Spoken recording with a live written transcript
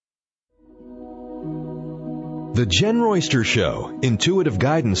The Jen Royster Show, intuitive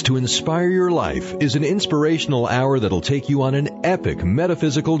guidance to inspire your life, is an inspirational hour that'll take you on an epic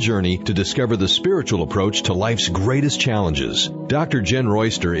metaphysical journey to discover the spiritual approach to life's greatest challenges. Dr. Jen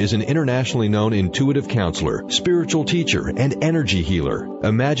Royster is an internationally known intuitive counselor, spiritual teacher, and energy healer.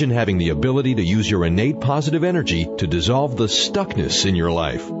 Imagine having the ability to use your innate positive energy to dissolve the stuckness in your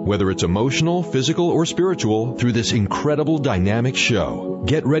life, whether it's emotional, physical, or spiritual, through this incredible dynamic show.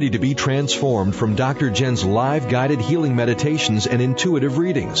 Get ready to be transformed from Dr. Jen's live guided healing meditations and intuitive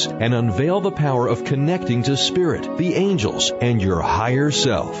readings, and unveil the power of connecting to spirit, the angels, and your higher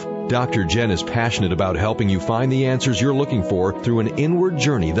self. Dr. Jen is passionate about helping you find the answers you're looking for through an inward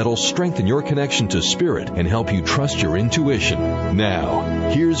journey that'll strengthen your connection to spirit and help you trust your intuition. Now,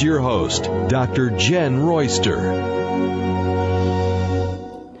 here's your host, Dr. Jen Royster.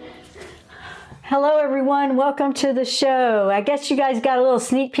 Hello, everyone. Welcome to the show. I guess you guys got a little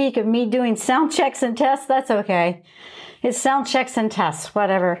sneak peek of me doing sound checks and tests. That's okay. It's sound checks and tests,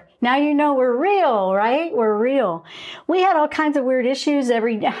 whatever. Now you know we're real, right? We're real. We had all kinds of weird issues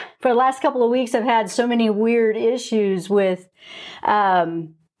for the last couple of weeks. I've had so many weird issues with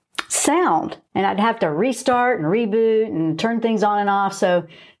sound, and I'd have to restart and reboot and turn things on and off. So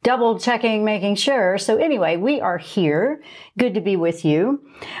double checking, making sure. So anyway, we are here. Good to be with you.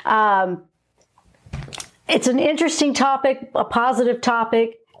 It's an interesting topic, a positive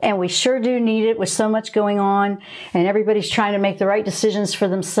topic, and we sure do need it with so much going on, and everybody's trying to make the right decisions for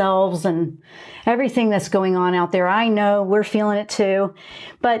themselves and everything that's going on out there. I know we're feeling it too,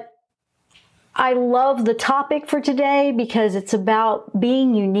 but I love the topic for today because it's about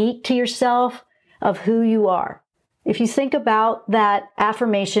being unique to yourself of who you are. If you think about that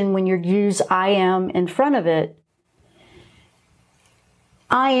affirmation when you use I am in front of it,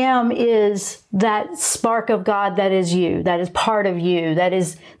 I am is that spark of God that is you, that is part of you, that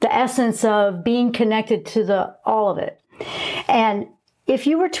is the essence of being connected to all of it. And if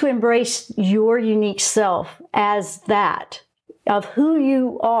you were to embrace your unique self as that, of who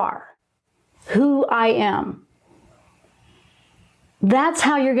you are, who I am, that's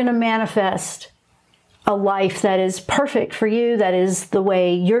how you're going to manifest a life that is perfect for you, that is the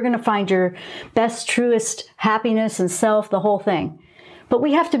way you're going to find your best, truest happiness and self, the whole thing. But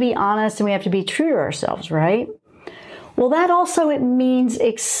we have to be honest and we have to be true to ourselves, right? Well, that also, it means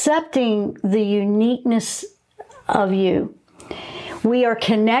accepting the uniqueness of you. We are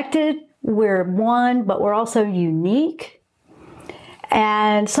connected, we're one, but we're also unique.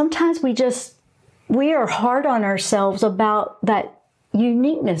 And sometimes we are hard on ourselves about that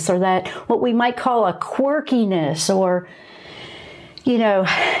uniqueness, or that what we might call a quirkiness, or,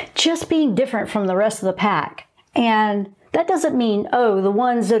 just being different from the rest of the pack. And that doesn't mean, the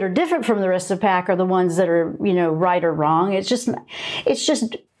ones that are different from the rest of the pack are the ones that are, right or wrong. It's just,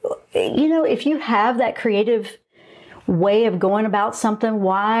 if you have that creative way of going about something,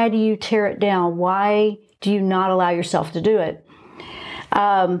 why do you tear it down? Why do you not allow yourself to do it?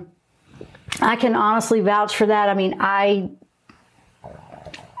 I can honestly vouch for that. I mean, I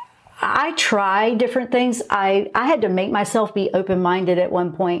try different things. I had to make myself be open-minded at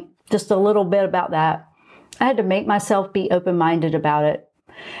one point, just a little bit about that. I had to make myself be open-minded about it,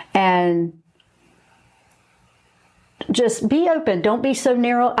 and just be open. Don't be so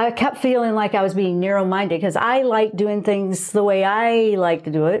narrow. I kept feeling like I was being narrow-minded because I like doing things the way I like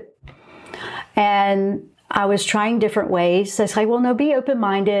to do it. And I was trying different ways. So I was like, well, no, be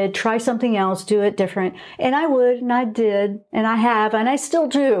open-minded, try something else, do it different. And I would, and I did, and I have, and I still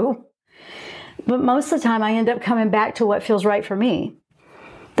do. But most of the time I end up coming back to what feels right for me.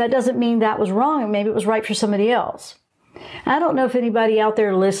 That doesn't mean that was wrong, and maybe it was right for somebody else. I don't know if anybody out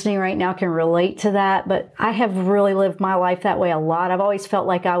there listening right now can relate to that, but I have really lived my life that way a lot. I've always felt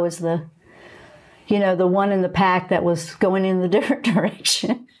like I was the one in the pack that was going in the different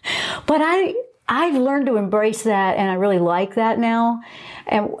direction. But I've learned to embrace that, and I really like that now.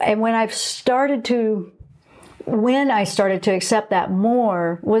 And when I started to accept that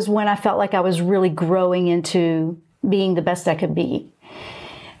more was when I felt like I was really growing into being the best I could be.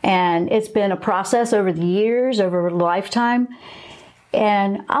 And it's been a process over the years, over a lifetime.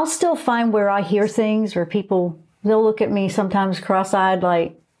 And I'll still find where I hear things where they'll look at me sometimes cross-eyed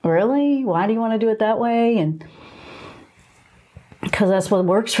like, really? Why do you want to do it that way? And because that's what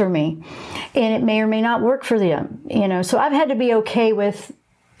works for me. And it may or may not work for them, So I've had to be okay with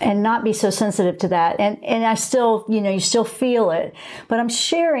and not be so sensitive to that. And I still, you still feel it. But I'm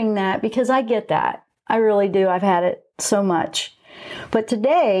sharing that because I get that. I really do. I've had it so much. But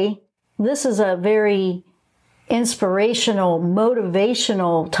today, this is a very inspirational,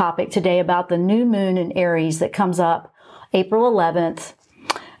 motivational topic today about the new moon in Aries that comes up April 11th.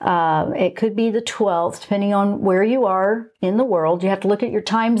 It could be the 12th, depending on where you are in the world. You have to look at your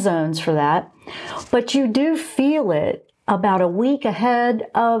time zones for that. But you do feel it about a week ahead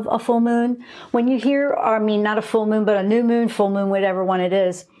of a full moon. When you hear, I mean, not a full moon, but a new moon, full moon, whatever one it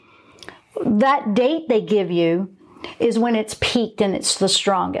is, that date they give you is when it's peaked and it's the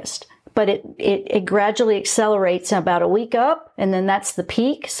strongest. But it gradually accelerates about a week up, and then that's the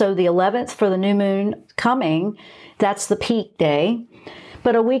peak. So the 11th for the new moon coming, that's the peak day.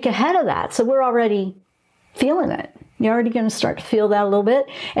 But a week ahead of that, so we're already feeling it. You're already going to start to feel that a little bit.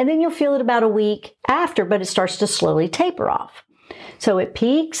 And then you'll feel it about a week after, but it starts to slowly taper off. So it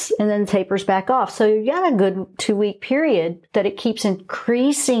peaks and then tapers back off. So you got a good 2-week period that it keeps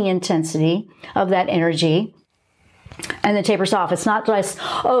increasing intensity of that energy and then tapers off. It's not just,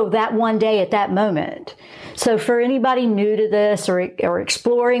 oh, that one day at that moment. So for anybody new to this or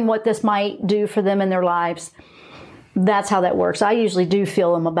exploring what this might do for them in their lives, that's how that works. I usually do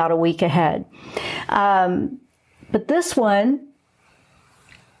feel them about a week ahead. But this one,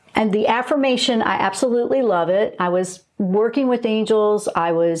 and the affirmation, I absolutely love it. I was working with angels.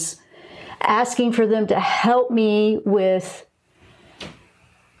 I was asking for them to help me with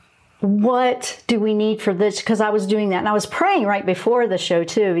what do we need for this, because I was doing that. And I was praying right before the show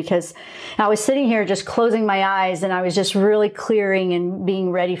too, because I was sitting here just closing my eyes and I was just really clearing and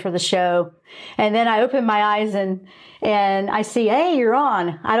being ready for the show. And then I opened my eyes and I see, hey, you're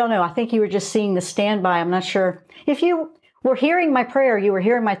on. I don't know. I think you were just seeing the standby. I'm not sure. If you were hearing my prayer, you were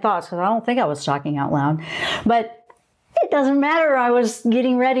hearing my thoughts, because I don't think I was talking out loud. But it doesn't matter. I was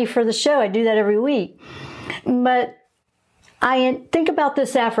getting ready for the show. I do that every week. But I think about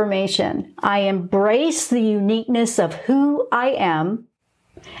this affirmation. I embrace the uniqueness of who I am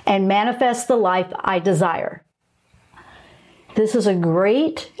and manifest the life I desire. This is a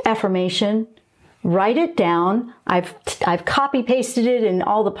great affirmation. Write it down. I've copy pasted it in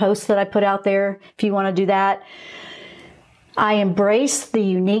all the posts that I put out there if you want to do that. I embrace the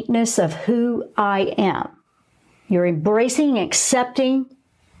uniqueness of who I am. You're embracing, accepting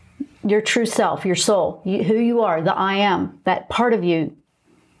your true self, your soul, who you are, the I am, that part of you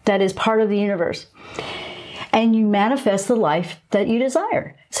that is part of the universe. And you manifest the life that you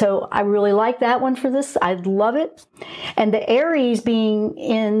desire. So I really like that one for this. I love it. And the Aries being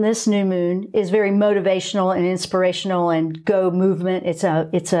in this new moon is very motivational and inspirational and go movement. It's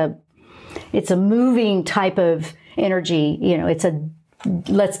a moving type of energy. You know, it's a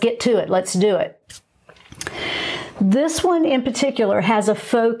let's get to it. Let's do it. This one in particular has a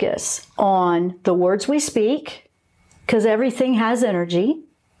focus on the words we speak, because everything has energy.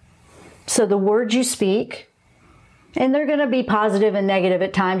 So the words you speak, and they're going to be positive and negative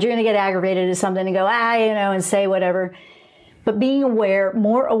at times. You're going to get aggravated at something and go, and say whatever. But being aware,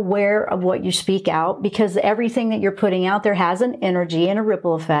 more aware of what you speak out, because everything that you're putting out there has an energy and a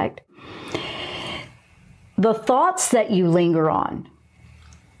ripple effect. The thoughts that you linger on,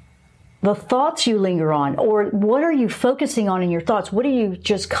 or what are you focusing on in your thoughts? What are you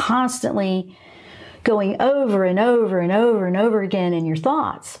just constantly going over and over and over and over again in your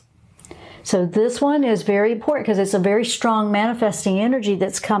thoughts? So this one is very important because it's a very strong manifesting energy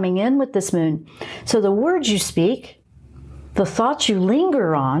that's coming in with this moon. So the words you speak, the thoughts you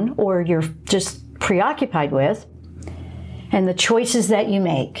linger on or you're just preoccupied with, and the choices that you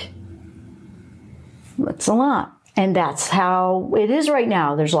make. That's a lot. And that's how it is right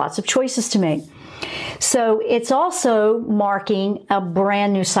now. There's lots of choices to make. So it's also marking a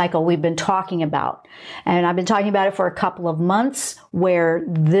brand new cycle we've been talking about. And I've been talking about it for a couple of months, where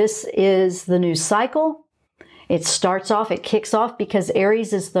this is the new cycle. It starts off, it kicks off, because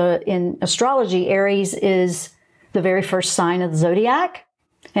Aries is in astrology, Aries is the very first sign of the zodiac.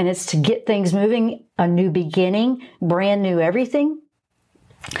 And it's to get things moving, a new beginning, brand new everything.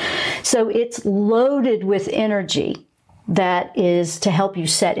 So it's loaded with energy that is to help you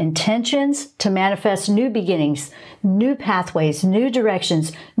set intentions, to manifest new beginnings, new pathways, new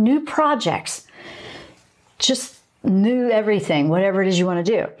directions, new projects, just new everything, whatever it is you want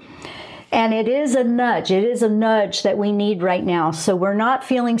to do. And it is a nudge. It is a nudge that we need right now. So we're not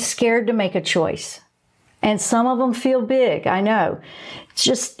feeling scared to make a choice. And some of them feel big, I know. It's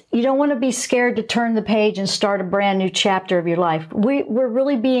just, you don't want to be scared to turn the page and start a brand new chapter of your life. We're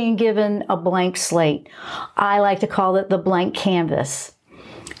really being given a blank slate. I like to call it the blank canvas.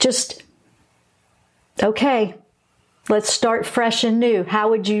 Just, okay, let's start fresh and new. How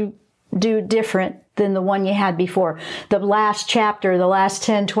would you do different than the one you had before? The last chapter, the last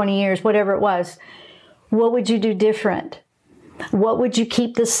 10, 20 years, whatever it was. What would you do different? What would you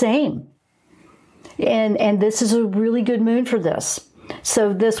keep the same? And this is a really good moon for this.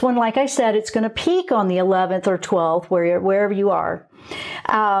 So this one, like I said, it's going to peak on the 11th or 12th, wherever you are.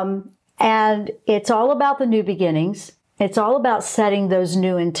 And it's all about the new beginnings. It's all about setting those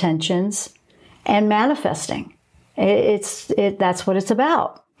new intentions and manifesting. That's what it's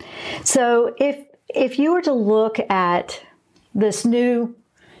about. So if you were to look at this new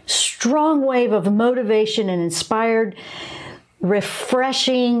strong wave of motivation and inspired,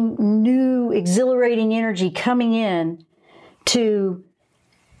 refreshing, new, exhilarating energy coming in to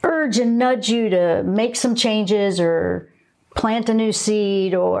urge and nudge you to make some changes or plant a new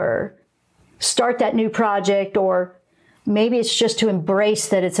seed or start that new project, or maybe it's just to embrace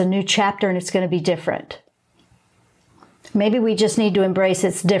that it's a new chapter and it's going to be different. Maybe we just need to embrace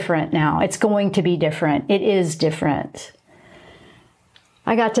it's different now. It's going to be different. It is different.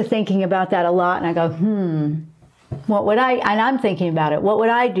 I got to thinking about that a lot, and I go, what would I, and I'm thinking about it, what would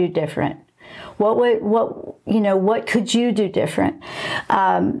I do different? What could you do different?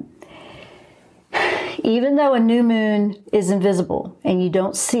 Even though a new moon is invisible and you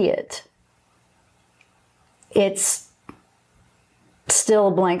don't see it, it's still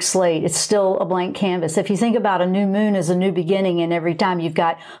a blank slate. It's still a blank canvas. If you think about a new moon as a new beginning, and every time you've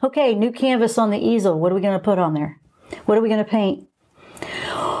got, okay, new canvas on the easel, what are we going to put on there? What are we going to paint?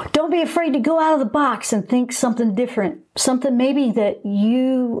 Don't be afraid to go out of the box and think something different, something maybe that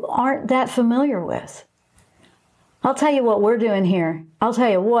you aren't that familiar with. I'll tell you what we're doing here. I'll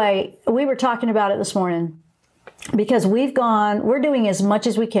tell you why. We were talking about it this morning because we're doing as much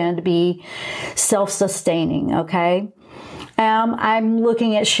as we can to be self-sustaining, okay? I'm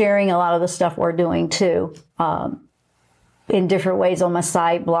looking at sharing a lot of the stuff we're doing too, in different ways on my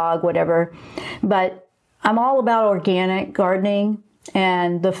site, blog, whatever. But I'm all about organic gardening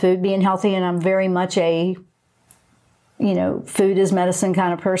and the food being healthy, and I'm very much a, food is medicine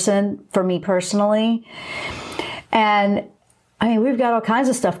kind of person for me personally. And I mean, we've got all kinds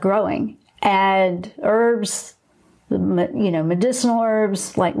of stuff growing, and herbs, medicinal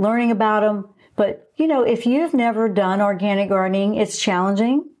herbs, like learning about them. But, if you've never done organic gardening, it's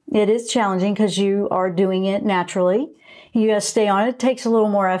challenging. It is challenging because you are doing it naturally. You got to stay on it. It takes a little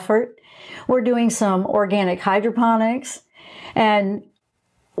more effort. We're doing some organic hydroponics, and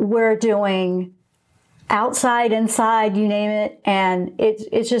we're doing outside, inside, you name it. And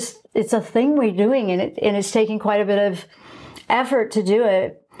it's a thing we're doing, and it's taking quite a bit of effort to do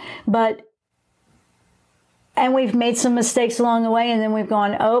it. And we've made some mistakes along the way, and then we've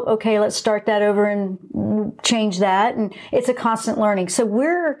gone, oh, okay, let's start that over and change that. And it's a constant learning. So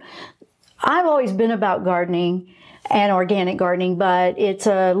I've always been about gardening and organic gardening, but it's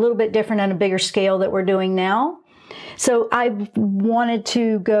a little bit different on a bigger scale that we're doing now. So I wanted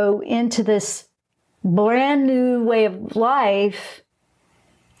to go into this brand new way of life.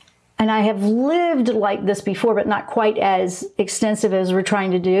 And I have lived like this before, but not quite as extensive as we're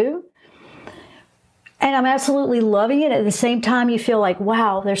trying to do. And I'm absolutely loving it. At the same time, you feel like,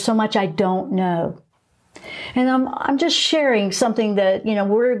 wow, there's so much I don't know. And I'm just sharing something that,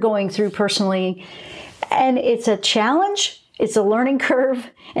 we're going through personally. And it's a challenge. It's a learning curve.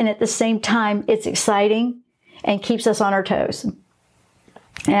 And at the same time, it's exciting and keeps us on our toes.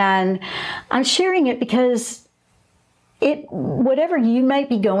 And I'm sharing it because whatever you might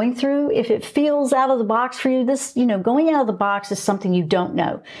be going through, if it feels out of the box for you, going out of the box is something you don't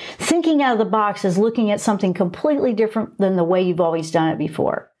know. Thinking out of the box is looking at something completely different than the way you've always done it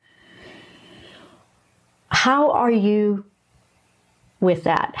before. How are you with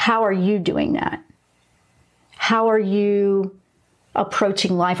that? How are you doing that? How are you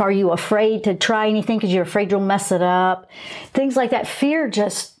approaching life? Are you afraid to try anything because you're afraid you'll mess it up? Things like that. Fear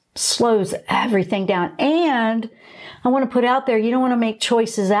just slows everything down. And I want to put out there, you don't want to make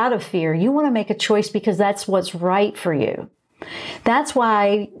choices out of fear. You want to make a choice because that's what's right for you. That's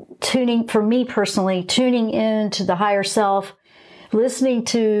why for me personally, tuning into the higher self, listening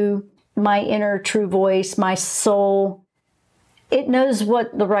to my inner true voice, my soul, it knows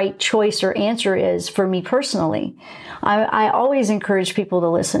what the right choice or answer is for me personally. I always encourage people to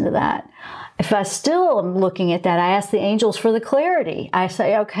listen to that. If I still am looking at that, I ask the angels for the clarity. I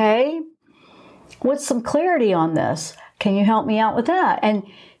say, okay, what's some clarity on this? Can you help me out with that? And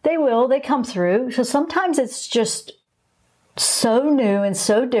they come through. So sometimes it's just so new and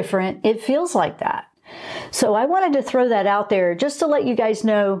so different. It feels like that. So I wanted to throw that out there just to let you guys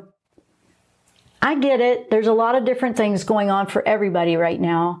know, I get it. There's a lot of different things going on for everybody right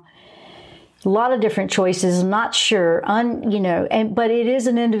now. A lot of different choices. I'm not sure, but it is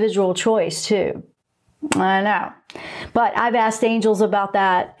an individual choice too. I know. But I've asked angels about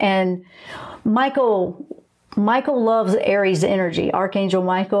that, and Michael loves Aries energy, Archangel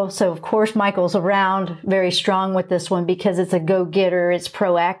Michael. So of course Michael's around very strong with this one because it's a go-getter, it's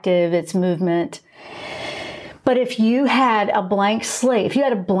proactive, it's movement. But if you had a blank slate,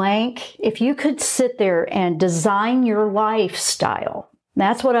 if you could sit there and design your lifestyle,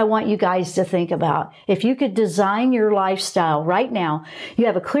 that's what I want you guys to think about. If you could design your lifestyle right now, you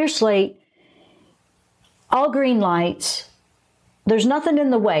have a clear slate, all green lights, there's nothing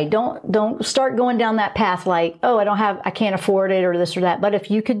in the way. Don't start going down that path like, oh, I can't afford it or this or that. But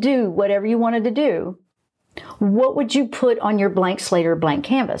if you could do whatever you wanted to do, what would you put on your blank slate or blank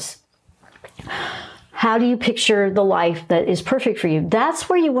canvas? How do you picture the life that is perfect for you? That's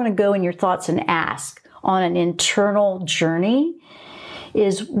where you want to go in your thoughts and ask on an internal journey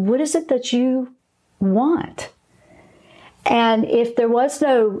is, what is it that you want? And if there was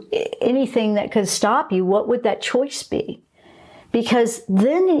anything that could stop you, what would that choice be? Because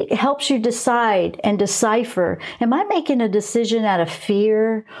then it helps you decide and decipher, am I making a decision out of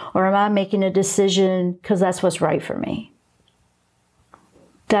fear, or am I making a decision because that's what's right for me?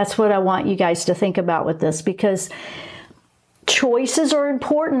 That's what I want you guys to think about with this, because choices are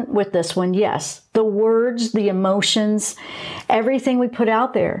important with this one. Yes, the words, the emotions, everything we put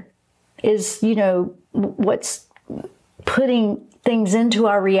out there is, what's putting things into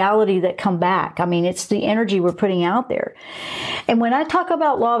our reality that come back. I mean, it's the energy we're putting out there. And when I talk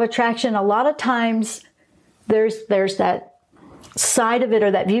about law of attraction, a lot of times there's that side of it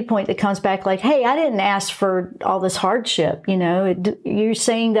or that viewpoint that comes back like, hey, I didn't ask for all this hardship. You're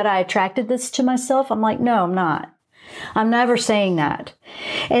saying that I attracted this to myself? I'm like, no, I'm not. I'm never saying that.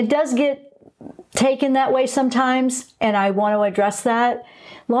 It does get taken that way sometimes, and I want to address that.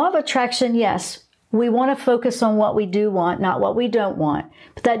 Law of attraction, yes, we want to focus on what we do want, not what we don't want.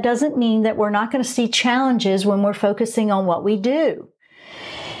 But that doesn't mean that we're not going to see challenges when we're focusing on what we do.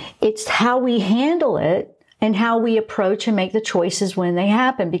 It's how we handle it and how we approach and make the choices when they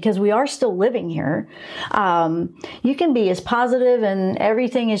happen, because we are still living here. You can be as positive and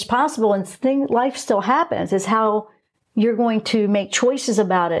everything is possible, and life still happens. It's how you're going to make choices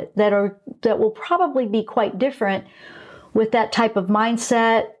about it that will probably be quite different with that type of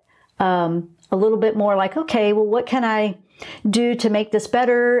mindset. A little bit more like, okay, well, what can I do to make this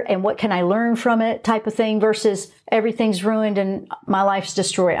better, and what can I learn from it type of thing, versus everything's ruined and my life's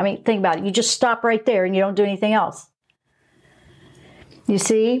destroyed. I mean, think about it. You just stop right there and you don't do anything else. You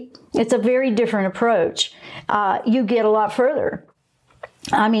see, it's a very different approach. You get a lot further.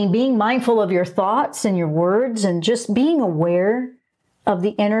 I mean, being mindful of your thoughts and your words, and just being aware of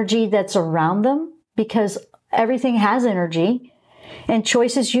the energy that's around them, because everything has energy and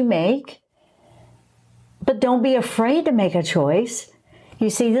choices you make. But don't be afraid to make a choice.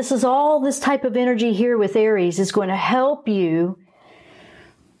 You see, this type of energy here with Aries is going to help you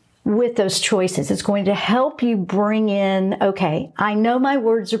with those choices. It's going to help you bring in, okay, I know my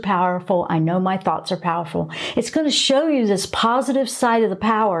words are powerful. I know my thoughts are powerful. It's going to show you this positive side of the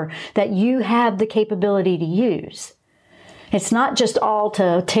power that you have the capability to use. It's not just all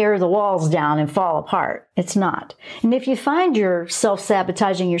to tear the walls down and fall apart. It's not. And if you find yourself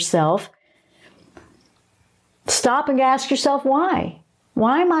sabotaging yourself, stop and ask yourself why.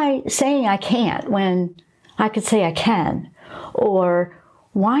 Why am I saying I can't when I could say I can? Or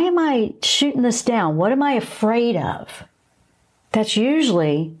why am I shooting this down? What am I afraid of? That's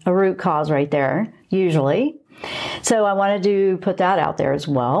usually a root cause right there, usually. So I wanted to put that out there as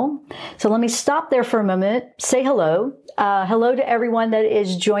well. So let me stop there for a moment, say hello. Hello to everyone that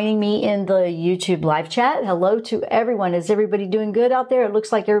is joining me in the YouTube live chat. Hello to everyone. Is everybody doing good out there? It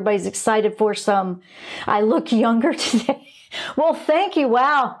looks like everybody's excited for some, I look younger today. Well, thank you.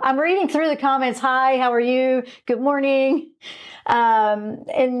 Wow. I'm reading through the comments. Hi, how are you? Good morning.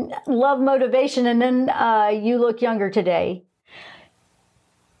 And love motivation. And then you look younger today.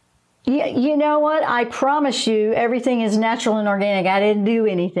 You know what? I promise you, everything is natural and organic. I didn't do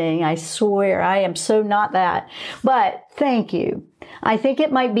anything. I swear. I am so not that. But thank you. I think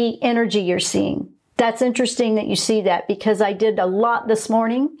it might be energy you're seeing. That's interesting that you see that, because I did a lot this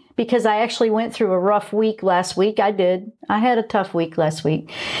morning, because I actually went through a rough week last week. I did. I had a tough week last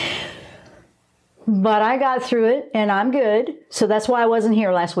week. But I got through it and I'm good. So that's why I wasn't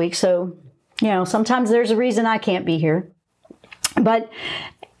here last week. So, sometimes there's a reason I can't be here. But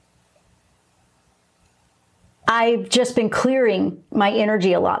I've just been clearing my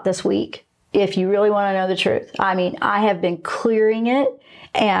energy a lot this week, if you really want to know the truth. I mean, I have been clearing it,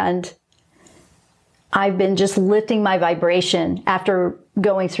 and I've been just lifting my vibration after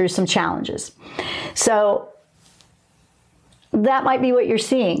going through some challenges. So that might be what you're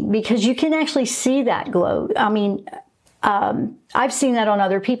seeing, because you can actually see that glow. I mean, I've seen that on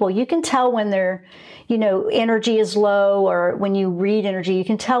other people. You can tell when their, energy is low, or when you read energy, you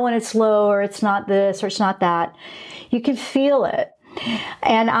can tell when it's low, or it's not this, or it's not that. You can feel it.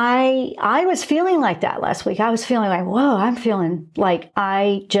 And I was feeling like that last week. I was feeling like, whoa, I'm feeling like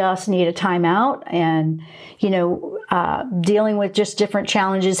I just need a timeout and, dealing with just different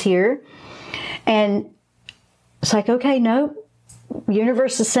challenges here. And it's like, okay, nope.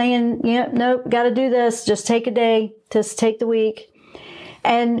 Universe is saying, nope, got to do this. Just take a day, just take the week.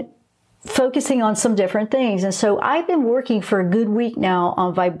 And focusing on some different things. And so I've been working for a good week now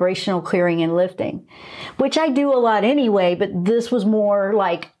on vibrational clearing and lifting, which I do a lot anyway, but this was more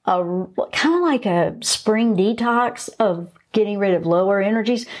like kind of like a spring detox of getting rid of lower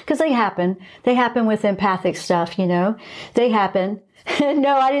energies, because they happen with empathic stuff, they happen.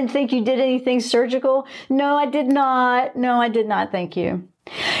 No, I didn't think you did anything surgical. No, I did not. No, I did not. Thank you.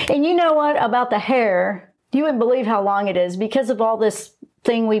 And you know what about the hair? You wouldn't believe how long it is because of all this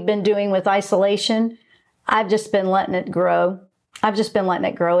thing we've been doing with isolation. I've just been letting it grow.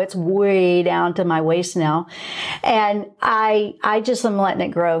 It's way down to my waist now. And I just am letting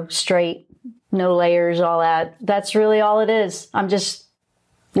it grow straight. No layers, all that. That's really all it is. I'm just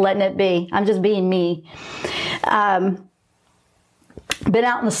letting it be. I'm just being me. Been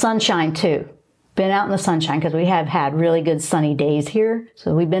out in the sunshine too. Been out in the sunshine because we have had really good sunny days here.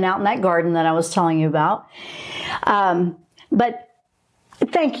 So we've been out in that garden that I was telling you about. But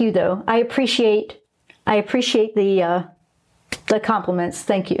thank you though. I appreciate the compliments.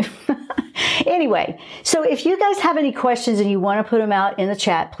 Thank you. Anyway, so if you guys have any questions and you want to put them out in the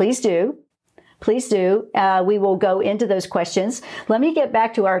chat, please do. Please do. We will go into those questions. Let me get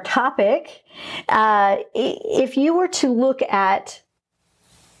back to our topic. If you were to look at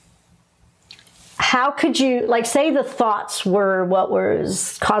how could you, like, say the thoughts were what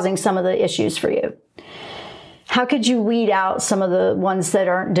was causing some of the issues for you. How could you weed out some of the ones that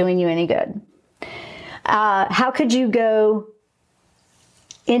aren't doing you any good? How could you go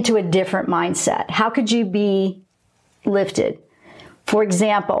into a different mindset? How could you be lifted? For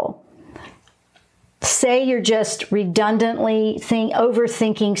example, say you're just redundantly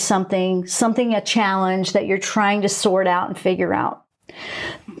overthinking something, a challenge that you're trying to sort out and figure out.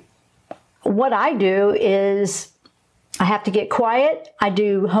 What I do is I have to get quiet. I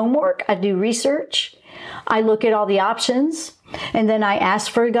do homework. I do research. I look at all the options and then I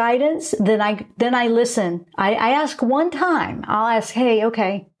ask for guidance. Then I listen. I ask one time. I'll ask, hey,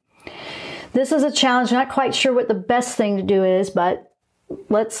 okay, this is a challenge. I'm not quite sure what the best thing to do is, but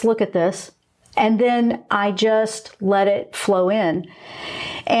let's look at this. And then I just let it flow in.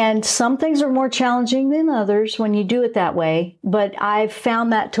 And some things are more challenging than others when you do it that way, but I've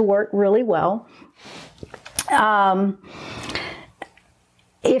found that to work really well.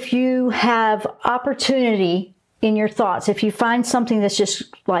 If you have opportunity in your thoughts, if you find something that's just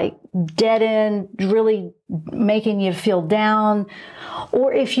like dead end, really making you feel down,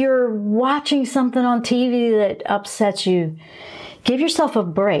 or if you're watching something on TV that upsets you, give yourself a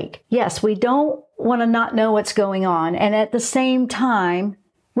break. Yes, we don't want to not know what's going on. And at the same time,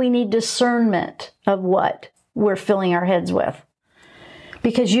 we need discernment of what we're filling our heads with.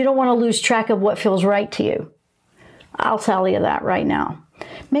 Because you don't want to lose track of what feels right to you. I'll tell you that right now.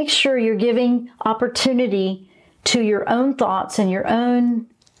 Make sure you're giving opportunity to your own thoughts and your own,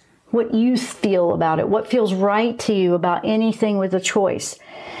 what you feel about it, what feels right to you about anything with a choice.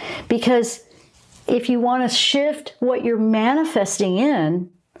 Because if you want to shift what you're manifesting in,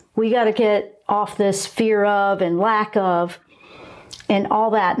 we got to get off this fear of and lack of and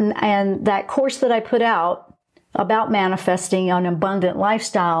all that. And that course that I put out about manifesting an abundant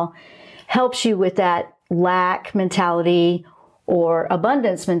lifestyle helps you with that lack mentality or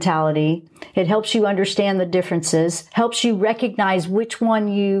abundance mentality. It helps you understand the differences, helps you recognize which one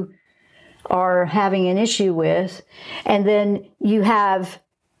you are having an issue with. And then you have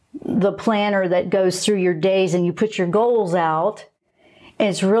the planner that goes through your days and you put your goals out. And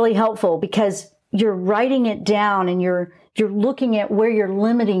it's really helpful because you're writing it down and you're looking at where you're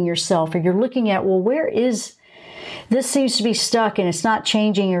limiting yourself, or you're looking at, well, where is this seems to be stuck and it's not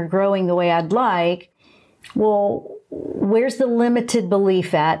changing or growing the way I'd like. Well, where's the limited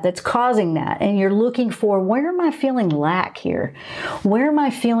belief at that's causing that? And you're looking for, where am I feeling lack here? Where am I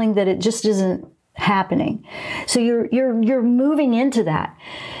feeling that it just isn't happening? So you're moving into that.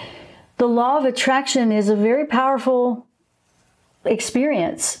 The law of attraction is a very powerful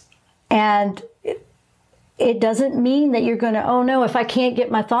experience. And it doesn't mean that you're going to, oh no, if I can't get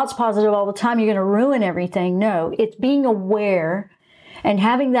my thoughts positive all the time, you're going to ruin everything. No, it's being aware and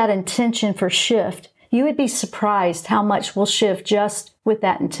having that intention for shift. You would be surprised how much will shift just with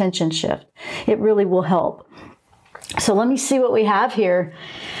that intention shift. It really will help. So let me see what we have here.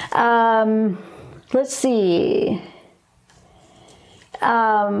 Let's see.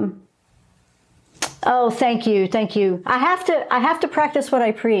 Oh, thank you. Thank you. I have to practice what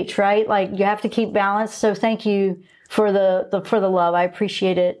I preach, right? Like, you have to keep balance. So thank you for the love. I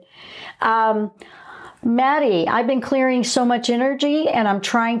appreciate it. Maddie, I've been clearing so much energy and I'm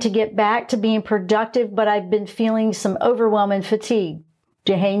trying to get back to being productive, but I've been feeling some overwhelm and fatigue.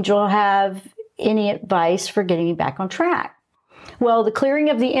 Do Angel have any advice for getting me back on track? Well, the clearing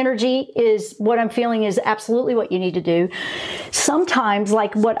of the energy is what I'm feeling is absolutely what you need to do. Sometimes,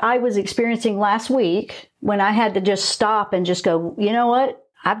 like what I was experiencing last week, when I had to just stop and just go, you know what?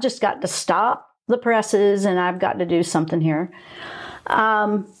 I've just got to stop the presses and I've got to do something here.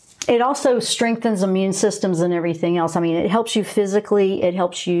 It also strengthens immune systems and everything else. I mean, it helps you physically. It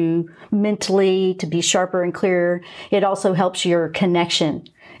helps you mentally to be sharper and clearer. It also helps your connection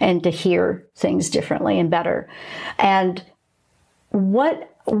and to hear things differently and better. And what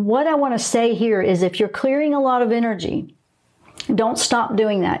I want to say here is, if you're clearing a lot of energy, don't stop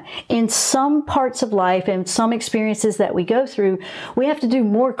doing that. In some parts of life and some experiences that we go through, we have to do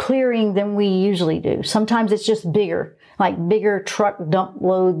more clearing than we usually do. Sometimes it's just bigger, like bigger truck dump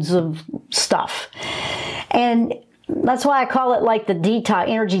loads of stuff. And that's why I call it like the detox,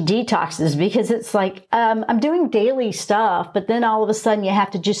 energy detoxes, because it's like, I'm doing daily stuff, but then all of a sudden you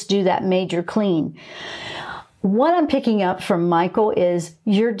have to just do that major clean. What I'm picking up from Michael is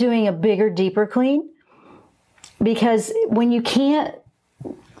you're doing a bigger, deeper clean, because when you feel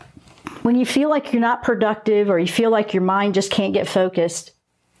like you're not productive or you feel like your mind just can't get focused,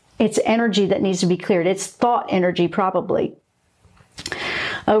 it's energy that needs to be cleared. It's thought energy, probably.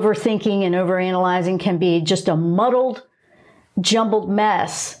 Overthinking and overanalyzing can be just a muddled, jumbled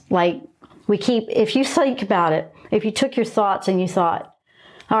mess. Like if you think about it, if you took your thoughts and you thought,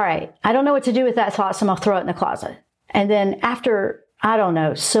 all right, I don't know what to do with that thought, so I'm going to throw it in the closet. And then after, I don't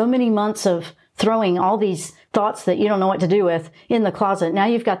know, so many months of throwing all these thoughts that you don't know what to do with in the closet, now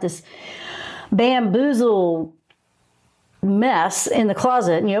you've got this bamboozle mess in the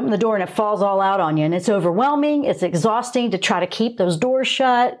closet, and you open the door and it falls all out on you, and it's overwhelming. It's exhausting to try to keep those doors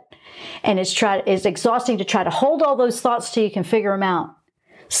shut, and it's exhausting to try to hold all those thoughts till you can figure them out.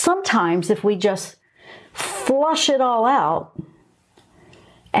 Sometimes if we just flush it all out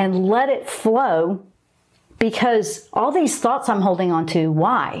and let it flow, because all these thoughts I'm holding on to,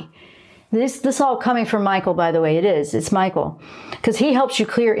 why? This all coming from Michael, by the way. It's Michael, because he helps you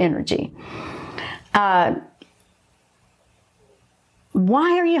clear energy.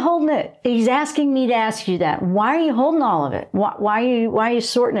 Why are you holding it? He's asking me to ask you that. Why are you holding all of it? Why are you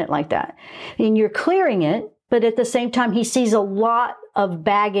sorting it like that? And you're clearing it, but at the same time, he sees a lot of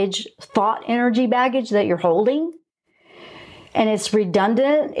baggage, thought energy baggage that you're holding. And it's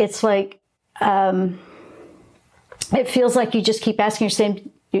redundant. It's like, it feels like you just keep asking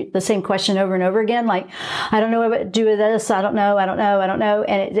the same question over and over again. Like, I don't know what to do with this. I don't know.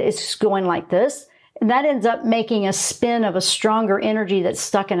 And it's going like this. And that ends up making a spin of a stronger energy that's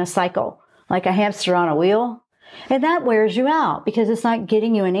stuck in a cycle, like a hamster on a wheel. And that wears you out because it's not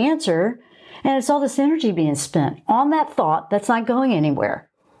getting you an answer. And it's all this energy being spent on that thought that's not going anywhere.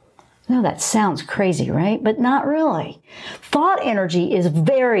 No, that sounds crazy, right? But not really. Thought energy is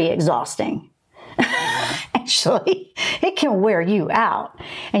very exhausting. Actually, it can wear you out,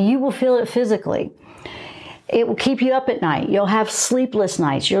 and you will feel it physically. It will keep you up at night. You'll have sleepless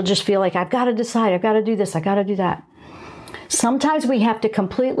nights. You'll just feel like, I've got to decide. I've got to do this. I've got to do that. Sometimes we have to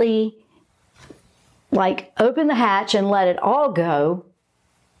completely open the hatch and let it all go,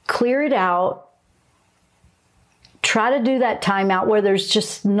 clear it out, try to do that timeout where there's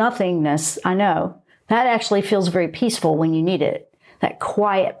just nothingness. I know that actually feels very peaceful when you need it, that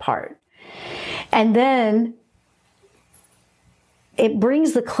quiet part. And then it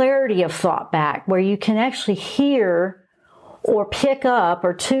brings the clarity of thought back where you can actually hear or pick up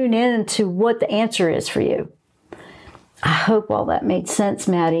or tune in to what the answer is for you. I hope all that made sense,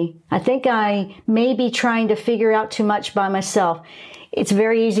 Maddie. I think I may be trying to figure out too much by myself. It's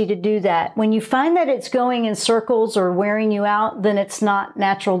very easy to do that. When you find that it's going in circles or wearing you out, then it's not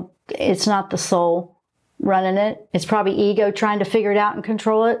natural. It's not the soul running it. It's probably ego trying to figure it out and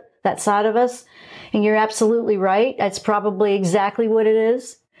control it, that side of us. And you're absolutely right. That's probably exactly what it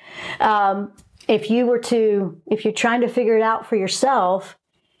is. If you're trying to figure it out for yourself,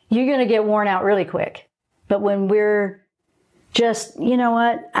 you're going to get worn out really quick. But when we're just, you know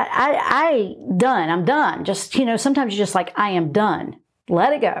what, I'm done. Just, sometimes you're just like, I am done.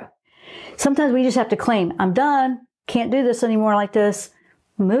 Let it go. Sometimes we just have to claim, I'm done. Can't do this anymore like this.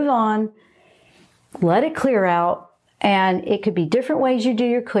 Move on. Let it clear out. And it could be different ways you do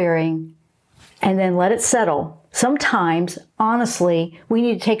your clearing. And then let it settle. Sometimes, honestly, we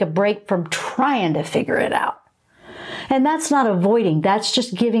need to take a break from trying to figure it out And that's not avoiding. That's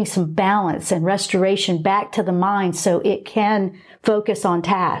just giving some balance and restoration back to the mind so it can focus on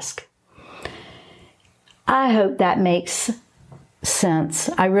task. I hope that makes sense.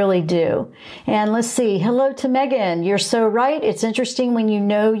 I really do. And let's see. Hello to Megan. You're so right. It's interesting when you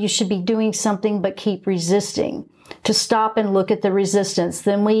know you should be doing something but keep resisting. To stop and look at the resistance.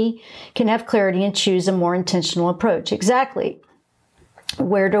 Then we can have clarity and choose a more intentional approach. Exactly.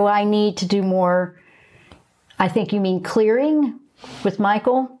 Where do I need to do more? I think you mean clearing with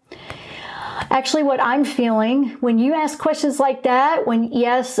Michael. Actually, what I'm feeling when you ask questions like that,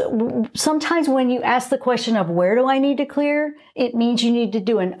 sometimes when you ask the question of where do I need to clear, it means you need to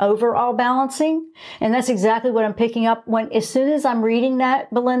do an overall balancing. And that's exactly what I'm picking up as soon as I'm reading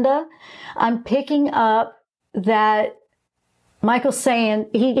that, Belinda, I'm picking up that Michael's saying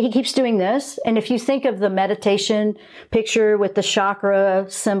he keeps doing this. And if you think of the meditation picture with the chakra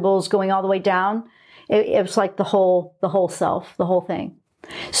symbols going all the way down, it's like the whole self, the whole thing.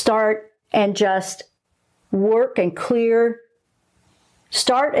 Start and just work and clear.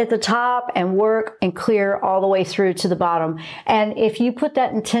 Start at the top and work and clear all the way through to the bottom. And if you put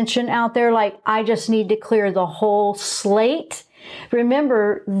that intention out there, like, I just need to clear the whole slate.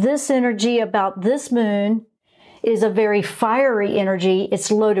 Remember, this energy about this moon is a very fiery energy. It's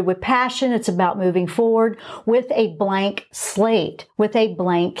loaded with passion. It's about moving forward with a blank slate, with a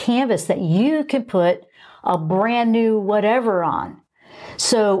blank canvas that you can put a brand new whatever on.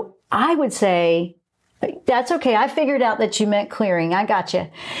 So I would say, that's okay. I figured out that you meant clearing. I got you.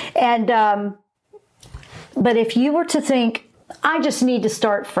 And, but if you were to think, I just need to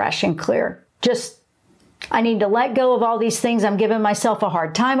start fresh and clear, I need to let go of all these things I'm giving myself a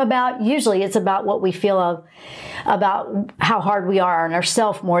hard time about. Usually it's about what we feel about how hard we are on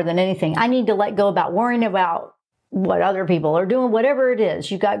ourselves more than anything. I need to let go about worrying about what other people are doing, whatever it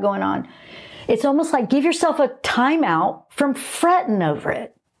is you got going on. It's almost like give yourself a timeout from fretting over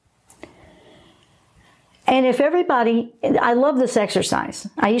it. And if everybody, I love this exercise.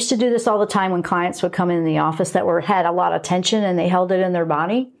 I used to do this all the time when clients would come in the office that had a lot of tension and they held it in their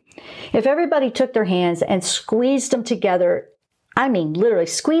body. If everybody took their hands and squeezed them together, I mean, literally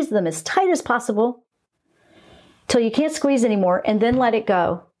squeeze them as tight as possible till you can't squeeze anymore, and then let it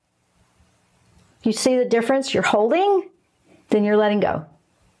go. You see the difference? You're holding, then you're letting go.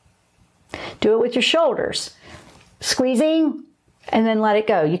 Do it with your shoulders. Squeezing, and then let it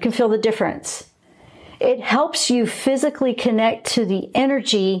go. You can feel the difference. It helps you physically connect to the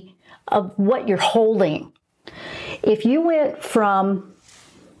energy of what you're holding. If you went from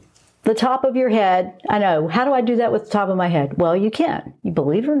the top of your head, I know, how do I do that with the top of my head? Well, you can. You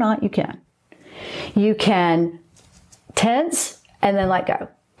believe it or not, you can. You can tense and then let go.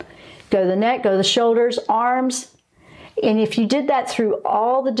 Go to the neck, go to the shoulders, arms. And if you did that through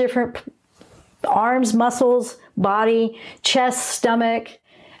all the different arms, muscles, body, chest, stomach,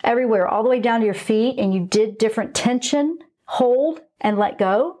 everywhere, all the way down to your feet, and you did different tension, hold, and let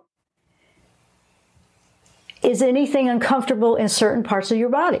go. Is anything uncomfortable in certain parts of your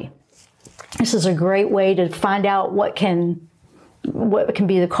body? This is a great way to find out what can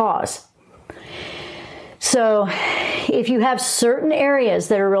be the cause. So if you have certain areas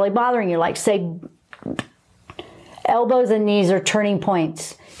that are really bothering you, like say elbows and knees are turning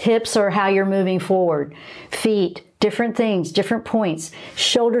points, hips are how you're moving forward, feet, different things, different points,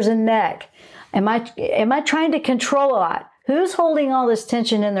 shoulders and neck. Am I trying to control a lot? Who's holding all this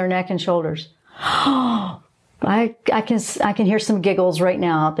tension in their neck and shoulders? I can hear some giggles right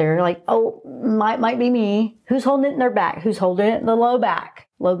now out there, like, oh, might be me. Who's holding it in their back? Who's holding it in the low back?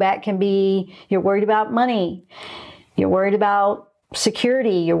 Low back can be, you're worried about money. You're worried about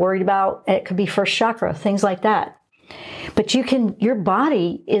security. You're worried about, it could be first chakra, things like that. But your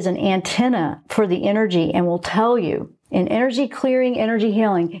body is an antenna for the energy and will tell you, in energy clearing, energy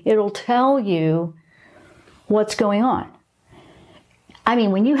healing, it'll tell you what's going on. I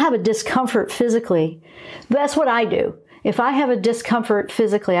mean, when you have a discomfort physically, that's what I do. If I have a discomfort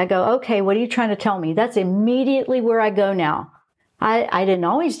physically, I go, okay, what are you trying to tell me? That's immediately where I go now. I didn't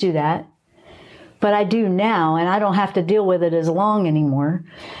always do that, but I do now, and I don't have to deal with it as long anymore.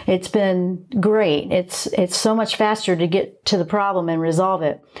 It's been great. It's so much faster to get to the problem and resolve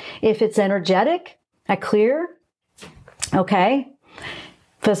it. If it's energetic, I clear. Okay.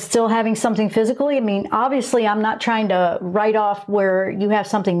 If it's still having something physically, I mean, obviously I'm not trying to write off where you have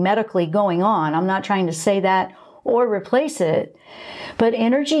something medically going on. I'm not trying to say that or replace it. But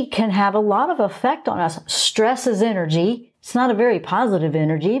energy can have a lot of effect on us. Stress is energy. It's not a very positive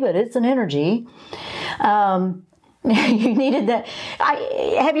energy, but it's an energy. You needed that.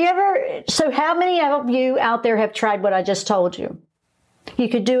 So how many of you out there have tried what I just told you? You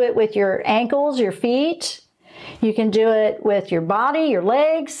could do it with your ankles, your feet. You can do it with your body, your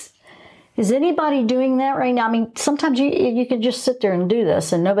legs. Is anybody doing that right now? I mean, sometimes you can just sit there and do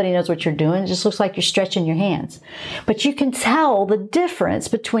this and nobody knows what you're doing. It just looks like you're stretching your hands. But you can tell the difference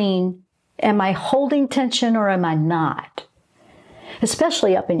between, am I holding tension or am I not?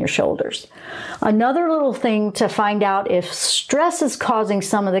 Especially up in your shoulders. Another little thing to find out if stress is causing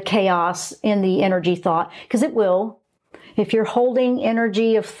some of the chaos in the energy thought, because it will. If you're holding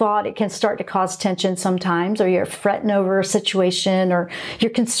energy of thought, it can start to cause tension sometimes, or you're fretting over a situation, or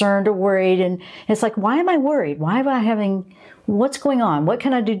you're concerned or worried. And it's like, why am I worried? Why am I having, what's going on? What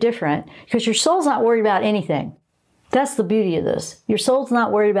can I do different? Because your soul's not worried about anything. That's the beauty of this. Your soul's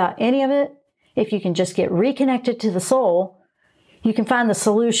not worried about any of it. If you can just get reconnected to the soul, you can find the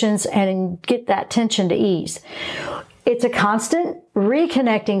solutions and get that tension to ease. It's a constant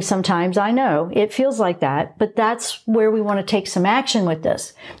reconnecting sometimes, I know. It feels like that, but that's where we want to take some action with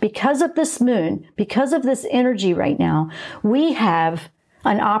this. Because of this moon, because of this energy right now, we have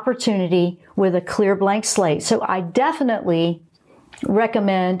an opportunity with a clear blank slate. So I definitely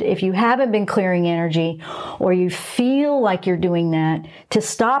recommend, if you haven't been clearing energy or you feel like you're doing that, to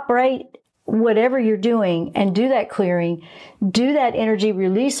stop right whatever you're doing and do that clearing, do that energy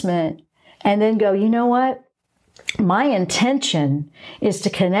releasement, and then go, you know what? My intention is to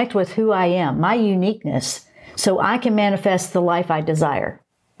connect with who I am, my uniqueness, so I can manifest the life I desire.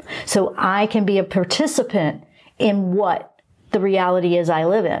 So I can be a participant in what the reality is I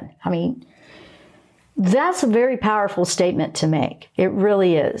live in. I mean, that's a very powerful statement to make. It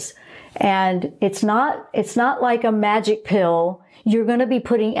really is. And it's not like a magic pill. You're going to be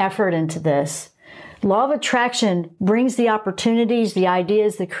putting effort into this. Law of attraction brings the opportunities, the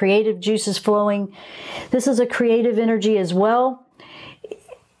ideas, the creative juices flowing. This is a creative energy as well.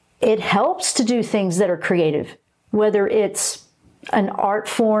 It helps to do things that are creative, whether it's an art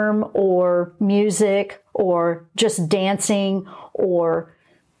form or music or just dancing or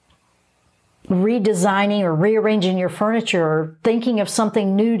redesigning or rearranging your furniture or thinking of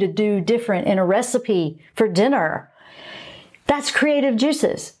something new to do different in a recipe for dinner. That's creative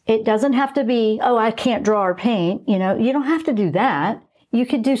juices. It doesn't have to be, oh, I can't draw or paint. You know, you don't have to do that. You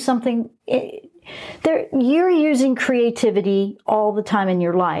could do something. You're using creativity all the time in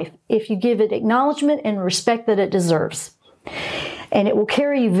your life if you give it acknowledgement and respect that it deserves. And it will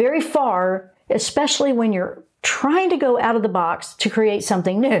carry you very far, especially when you're trying to go out of the box to create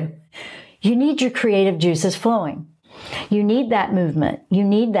something new. You need your creative juices flowing. You need that movement. You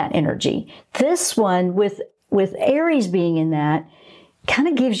need that energy. This one with Aries being in that kind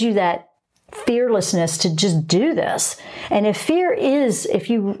of gives you that fearlessness to just do this. And if fear is, if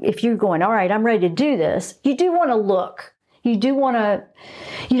you're going, all right, I'm ready to do this, you do want to look. You don't want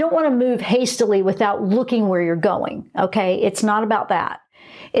to move hastily without looking where you're going. Okay. It's not about that.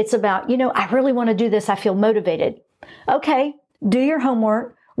 It's about, I really want to do this. I feel motivated. Okay. Do your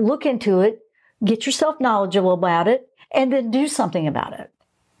homework, look into it, get yourself knowledgeable about it, and then do something about it.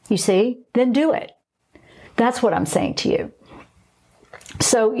 You see, then do it. That's what I'm saying to you.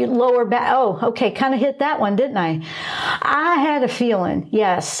 So you lower back. Oh, okay. Kind of hit that one, didn't I? I had a feeling.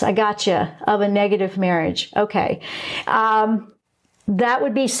 Yes, I got you, of a negative marriage. Okay. That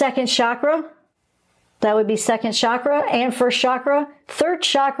would be second chakra. That would be second chakra and first chakra. Third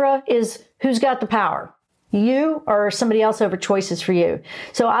chakra is who's got the power, you or somebody else over choices for you.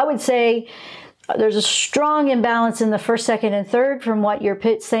 So I would say there's a strong imbalance in the first, second, and third from what you're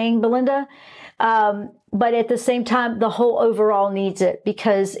saying, Belinda. But at the same time, the whole overall needs it,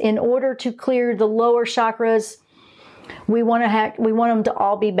 because in order to clear the lower chakras, we want them to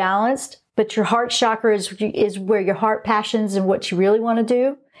all be balanced. But your heart chakra is where your heart passions and what you really want to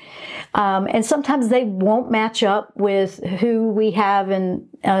do. And sometimes they won't match up with who we have in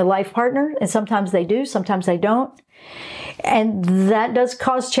a life partner. And sometimes they do, sometimes they don't. And that does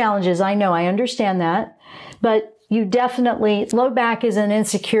cause challenges. I know, I understand that. But you definitely, low back is an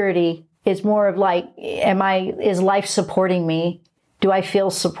insecurity. It's more of like, is life supporting me? Do I feel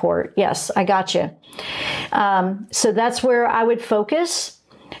support? Yes, I got you. So that's where I would focus.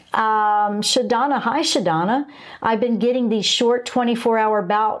 Shadana, hi Shadana. I've been getting these short 24-hour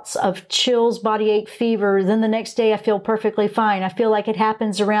bouts of chills, body ache, fever. Then the next day I feel perfectly fine. I feel like it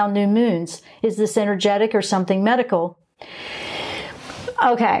happens around new moons. Is this energetic or something medical?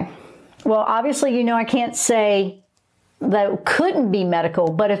 Okay. Well, obviously, I can't say that couldn't be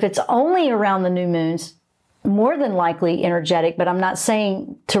medical, but if it's only around the new moons, more than likely energetic, but I'm not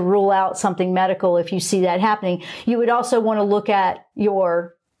saying to rule out something medical if you see that happening. You would also want to look at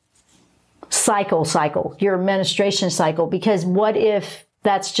your cycle, your menstruation cycle, because what if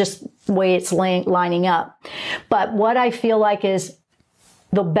that's just the way it's lining up? But what I feel like is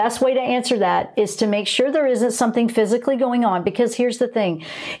the best way to answer that is to make sure there isn't something physically going on, because here's the thing.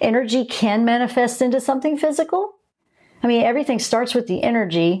 Energy can manifest into something physical. I mean, everything starts with the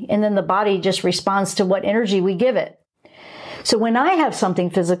energy, and then the body just responds to what energy we give it. So when I have something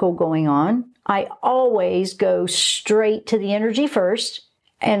physical going on, I always go straight to the energy first,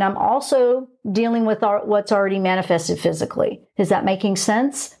 and I'm also dealing with what's already manifested physically. Is that making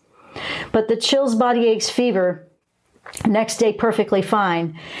sense? But the chills, body aches, fever, next day perfectly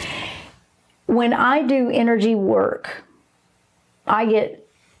fine. When I do energy work, I get,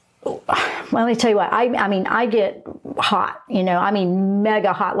 let me tell you what, I mean, I get hot,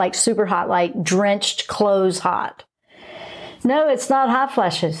 mega hot, like super hot, like drenched clothes hot. No, it's not hot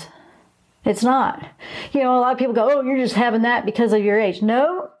flashes. It's not. A lot of people go, oh, you're just having that because of your age.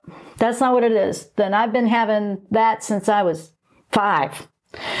 No, that's not what it is. Then I've been having that since I was 5.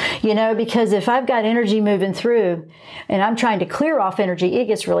 Because if I've got energy moving through and I'm trying to clear off energy, it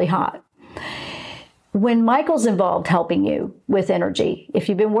gets really hot. When Michael's involved helping you with energy, if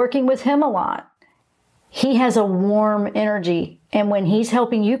you've been working with him a lot, he has a warm energy. And when he's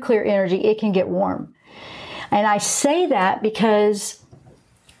helping you clear energy, it can get warm. And I say that because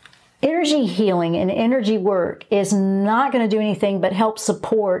energy healing and energy work is not going to do anything but help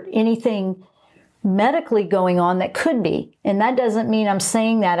support anything medically going on that could be. And that doesn't mean I'm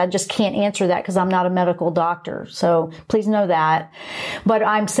saying that. I just can't answer that because I'm not a medical doctor. So please know that. But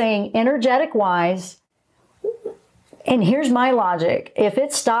I'm saying energetic wise, and here's my logic. If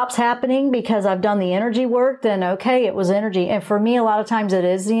it stops happening because I've done the energy work, then okay, it was energy. And for me, a lot of times it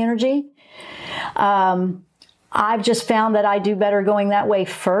is the energy. I've just found that I do better going that way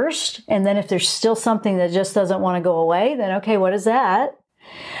first. And then if there's still something that just doesn't want to go away, then okay, what is that?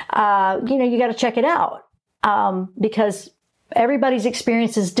 You got to check it out, because everybody's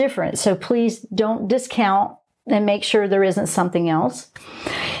experience is different. So please don't discount and make sure there isn't something else,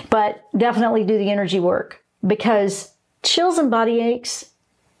 but definitely do the energy work, because chills and body aches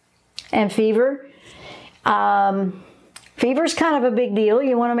and fever, fever's kind of a big deal.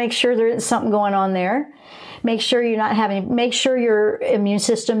 You want to make sure there isn't something going on there. Make sure make sure your immune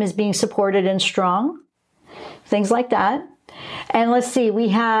system is being supported and strong, things like that. And let's see, we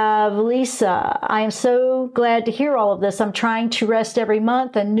have Lisa. I am so glad to hear all of this. I'm trying to rest every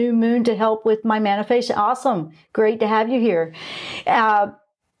month, a new moon to help with my manifestation. Awesome. Great to have you here.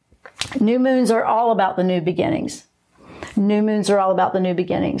 New moons are all about the new beginnings. New moons are all about the new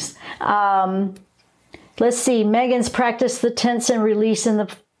beginnings. Let's see, Megan's practiced the tense and release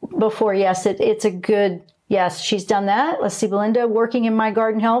before. Yes, it's a good... Yes, she's done that. Let's see, Belinda, working in my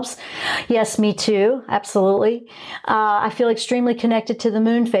garden helps. Yes, me too. Absolutely. I feel extremely connected to the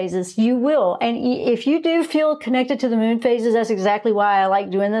moon phases. You will. And if you do feel connected to the moon phases, that's exactly why I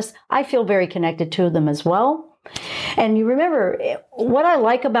like doing this. I feel very connected to them as well. And you remember, what I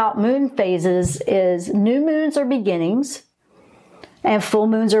like about moon phases is new moons are beginnings and full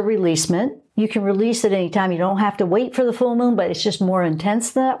moons are releasement. You can release at any time. You don't have to wait for the full moon, but it's just more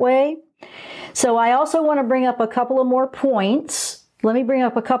intense that way. So I also want to bring up a couple of more points. Let me bring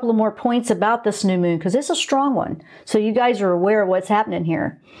up a couple of more points about this new moon, because it's a strong one. So you guys are aware of what's happening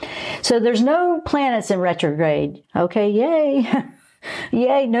here. So there's no planets in retrograde. Okay, yay.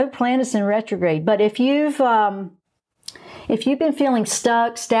 Yay, no planets in retrograde. But if you've been feeling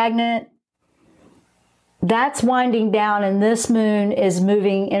stuck, stagnant, that's winding down, and this moon is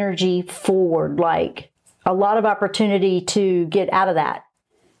moving energy forward, like a lot of opportunity to get out of that.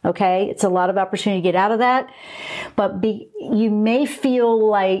 Okay, it's a lot of opportunity to get out of that, but you may feel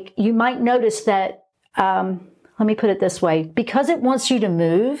like you might notice that, let me put it this way, because it wants you to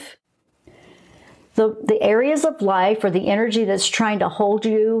move, the areas of life or the energy that's trying to hold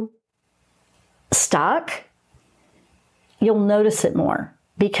you stuck, you'll notice it more.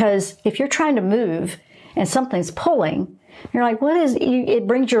 Because if you're trying to move and something's pulling, you're like, it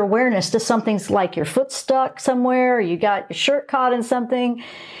brings your awareness to something's like your foot stuck somewhere, or you got your shirt caught in something.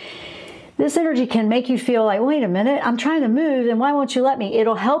 This energy can make you feel like, wait a minute, I'm trying to move, and why won't you let me?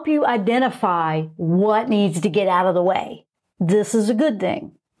 It'll help you identify what needs to get out of the way. This is a good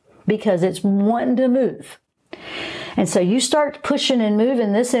thing, because it's wanting to move. And so you start pushing and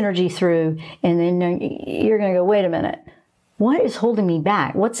moving this energy through, and then you're going to go, wait a minute, what is holding me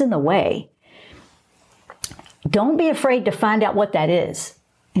back? What's in the way? Don't be afraid to find out what that is.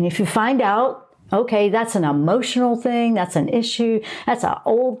 And if you find out, okay, that's an emotional thing, that's an issue, that's an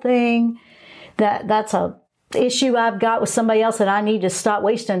old thing, that's a issue I've got with somebody else that I need to stop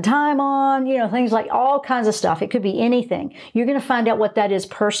wasting time on, things like all kinds of stuff. It could be anything. You're going to find out what that is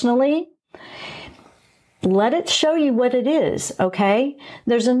personally. Let it show you what it is, okay?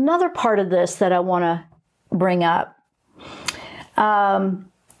 There's another part of this that I want to bring up.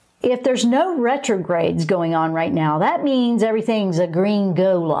 If there's no retrogrades going on right now, that means everything's a green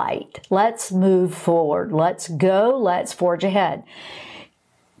go light. Let's move forward. Let's go. Let's forge ahead.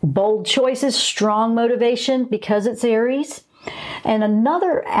 Bold choices, strong motivation because it's Aries. And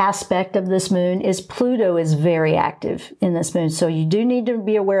another aspect of this moon is Pluto is very active in this moon. So you do need to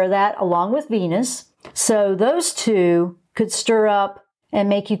be aware of that along with Venus. So those two could stir up and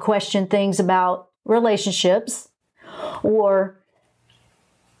make you question things about relationships, or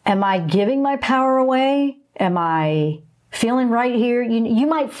am I giving my power away? Am I feeling right here? You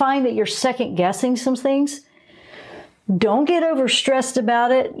might find that you're second guessing some things. Don't get overstressed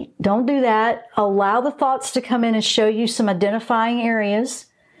about it. Don't do that. Allow the thoughts to come in and show you some identifying areas.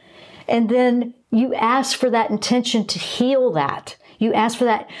 And then you ask for that intention to heal that. You ask for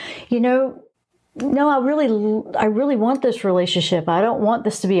that, no, I really want this relationship. I don't want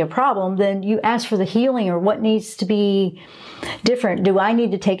this to be a problem. Then you ask for the healing, or what needs to be different. Do I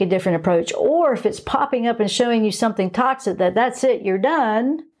need to take a different approach? Or if it's popping up and showing you something toxic, that's it, you're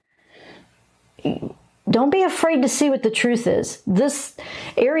done. Don't be afraid to see what the truth is. This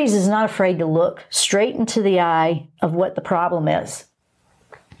Aries is not afraid to look straight into the eye of what the problem is.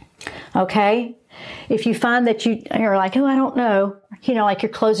 Okay? If you find that you're like, oh, I don't know, like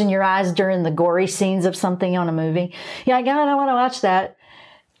you're closing your eyes during the gory scenes of something on a movie. Yeah, I don't want to watch that.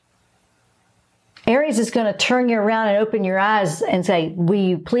 Aries is going to turn you around and open your eyes and say, will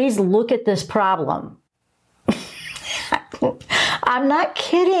you please look at this problem? I'm not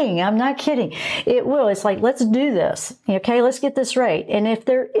kidding. I'm not kidding. It will. It's like, let's do this. Okay, let's get this right. And if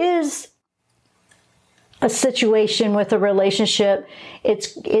there is a situation with a relationship,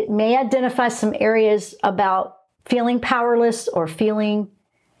 it may identify some areas about feeling powerless or feeling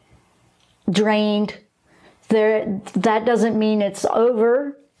drained. That doesn't mean it's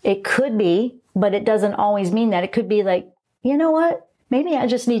over. It could be, but it doesn't always mean that. It could be like, you know what? Maybe I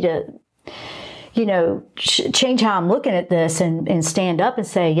just need to, change how I'm looking at this and stand up and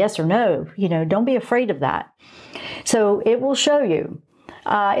say yes or no. Don't be afraid of that. So it will show you.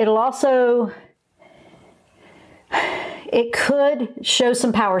 It'll also, it could show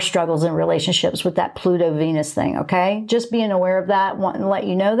some power struggles in relationships with that Pluto-Venus thing, okay? Just being aware of that, wanting to let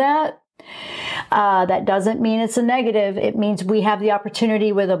you know that. That doesn't mean it's a negative. It means we have the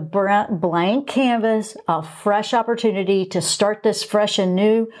opportunity with a blank canvas, a fresh opportunity to start this fresh and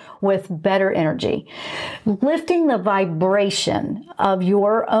new with better energy. Lifting the vibration of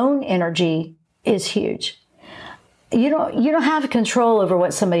your own energy is huge. You don't have control over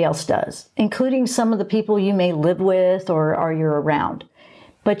what somebody else does, including some of the people you may live with or you're around.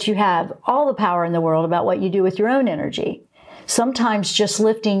 But you have all the power in the world about what you do with your own energy. Sometimes just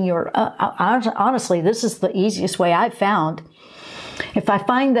lifting your, honestly, this is the easiest way I've found. If I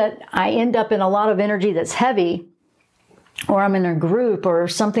find that I end up in a lot of energy that's heavy, or I'm in a group or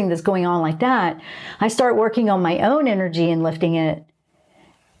something that's going on like that, I start working on my own energy and lifting it.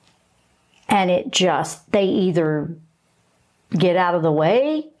 And they either get out of the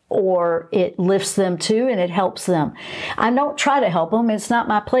way or it lifts them too and it helps them. I don't try to help them. It's not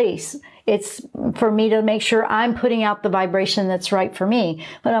my place. It's for me to make sure I'm putting out the vibration that's right for me.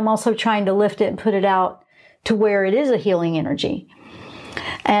 But I'm also trying to lift it and put it out to where it is a healing energy.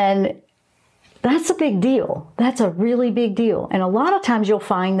 And that's a big deal. That's a really big deal. And a lot of times you'll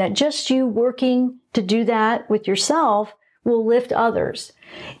find that just you working to do that with yourself will lift others.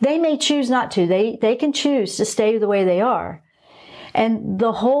 They may choose not to. They can choose to stay the way they are. And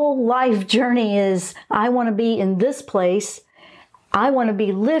the whole life journey is, I want to be in this place. I want to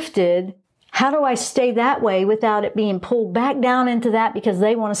be lifted. How do I stay that way without it being pulled back down into that because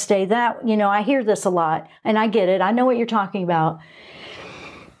they want to stay that? I hear this a lot and I get it. I know what you're talking about.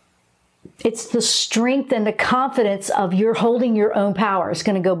 It's the strength and the confidence of you're holding your own power. It's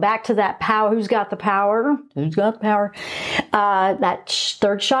going to go back to that power. Who's got the power? Who's got the power? That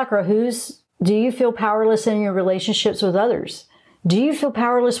third chakra. Do you feel powerless in your relationships with others? Do you feel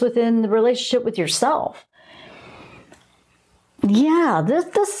powerless within the relationship with yourself? Yeah, this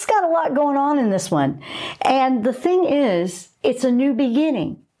has got a lot going on in this one. And the thing is, it's a new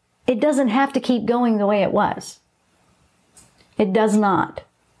beginning. It doesn't have to keep going the way it was. It does not.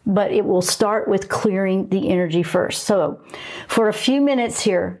 But it will start with clearing the energy first. So for a few minutes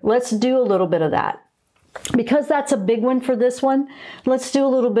here, let's do a little bit of that. Because that's a big one for this one, let's do a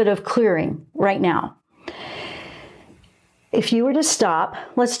little bit of clearing right now. If you were to stop,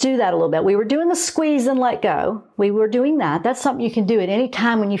 let's do that a little bit. We were doing the squeeze and let go. We were doing that. That's something you can do at any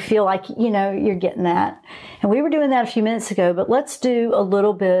time when you feel like, you're getting that. And we were doing that a few minutes ago, but let's do a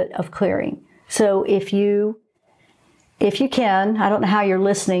little bit of clearing. So if you can, I don't know how you're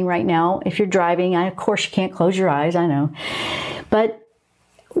listening right now. If you're driving, of course you can't close your eyes, I know. But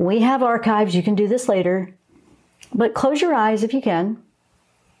we have archives. You can do this later. But close your eyes if you can.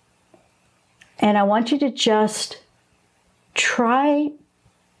 And I want you to just try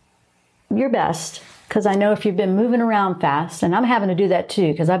your best, because I know if you've been moving around fast, and I'm having to do that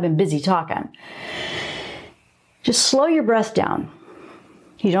too because I've been busy talking, just slow your breath down.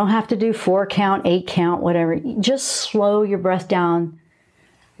 You don't have to do 4 count, 8 count, whatever. Just slow your breath down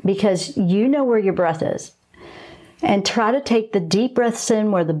because you know where your breath is. And try to take the deep breaths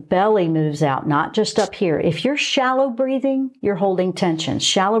in where the belly moves out, not just up here. If you're shallow breathing, you're holding tension.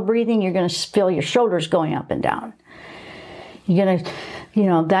 Shallow breathing, you're going to feel your shoulders going up and down. You're going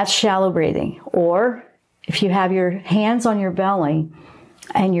to, that's shallow breathing. Or if you have your hands on your belly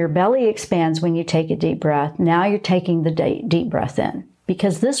and your belly expands when you take a deep breath, now you're taking the deep breath in.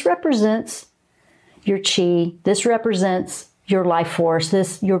 Because this represents your chi. This represents your life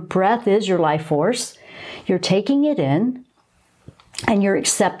force. Your breath is your life force. You're taking it in and you're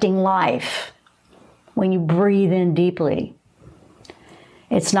accepting life when you breathe in deeply.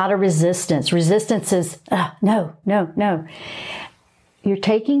 It's not a resistance. Resistance is, no. You're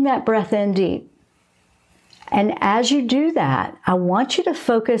taking that breath in deep. And as you do that, I want you to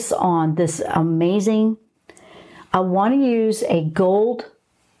focus on this amazing, I want to use a gold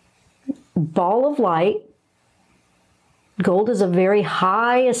ball of light. Gold is a very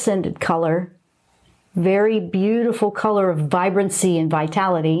high ascended color. Very beautiful color of vibrancy and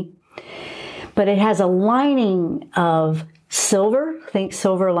vitality, but it has a lining of silver, think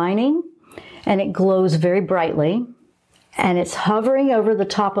silver lining, and it glows very brightly, and it's hovering over the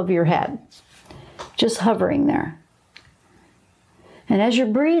top of your head, just hovering there. And as you're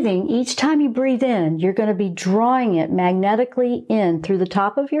breathing, each time you breathe in, you're going to be drawing it magnetically in through the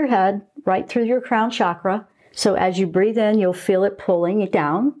top of your head, right through your crown chakra. So as you breathe in, you'll feel it pulling it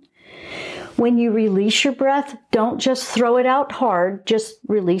down. When you release your breath, don't just throw it out hard, just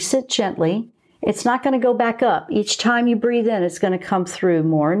release it gently. It's not going to go back up. Each time you breathe in, it's going to come through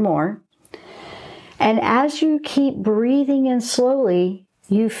more and more. And as you keep breathing in slowly,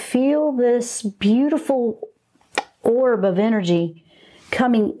 you feel this beautiful orb of energy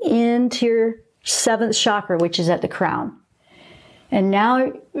coming into your 7th chakra, which is at the crown. And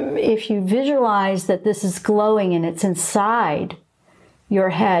now, if you visualize that this is glowing and it's inside your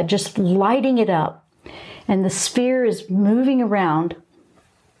head, just lighting it up, and the sphere is moving around,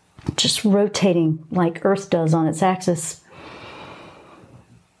 just rotating like Earth does on its axis.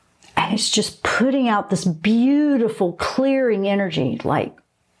 And it's just putting out this beautiful clearing energy, like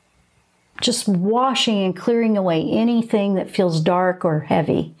just washing and clearing away anything that feels dark or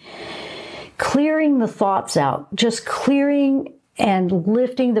heavy. Clearing the thoughts out, just clearing and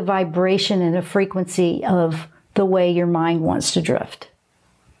lifting the vibration and the frequency of the way your mind wants to drift.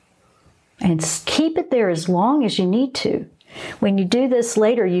 And keep it there as long as you need to. When you do this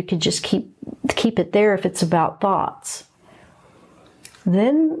later, you can just keep it there if it's about thoughts.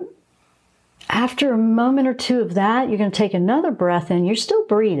 Then, after a moment or two of that, you're going to take another breath in. You're still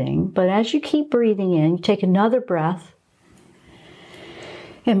breathing, but as you keep breathing in, you take another breath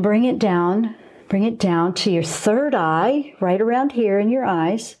and bring it down. Bring it down to your 3rd eye, right around here in your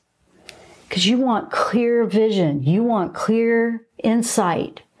eyes, because you want clear vision. You want clear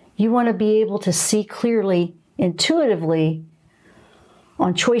insight. You want to be able to see clearly, intuitively,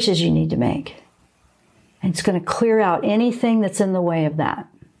 on choices you need to make. And it's going to clear out anything that's in the way of that.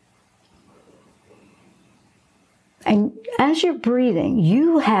 And as you're breathing,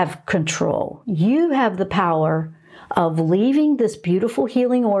 you have control. You have the power of leaving this beautiful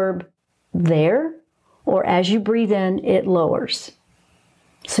healing orb there, or as you breathe in, it lowers.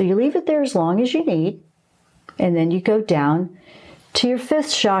 So you leave it there as long as you need, and then you go down to your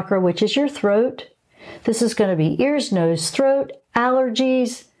 5th chakra, which is your throat. This is going to be ears, nose, throat,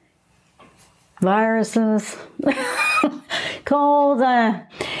 allergies, viruses, cold,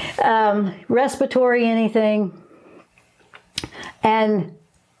 respiratory, anything. And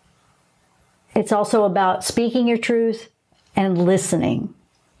it's also about speaking your truth and listening.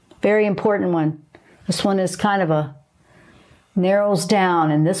 Very important one. This one is kind of narrows down,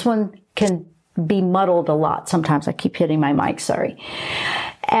 and this one can be muddled a lot. Sometimes I keep hitting my mic, sorry.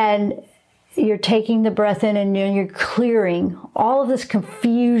 And you're taking the breath in and you're clearing all of this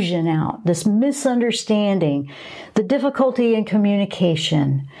confusion out, this misunderstanding, the difficulty in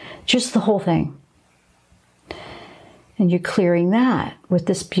communication, just the whole thing. And you're clearing that with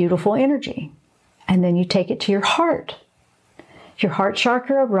this beautiful energy. And then you take it to your heart. Your heart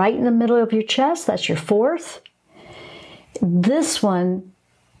chakra, right in the middle of your chest, that's your 4th. This one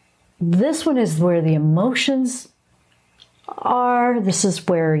is where the emotions are. This is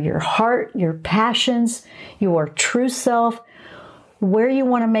where your heart, your passions, your true self, where you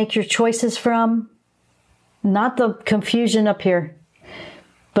want to make your choices from, not the confusion up here,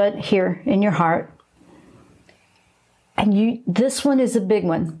 but here in your heart. And this one is a big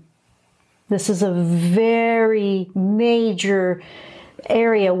one. This is a very major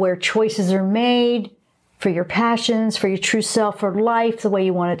area where choices are made for your passions, for your true self, for life, the way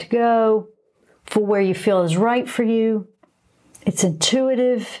you want it to go, for where you feel is right for you. It's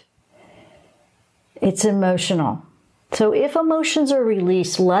intuitive. It's emotional. So if emotions are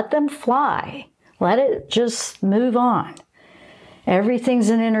released, let them fly. Let it just move on. Everything's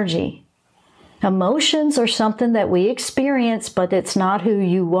an energy. Emotions are something that we experience, but it's not who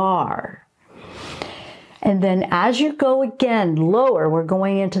you are. And then as you go again lower, we're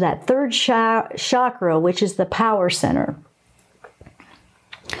going into that third chakra, which is the power center.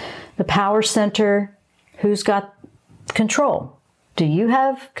 The power center, who's got control? Do you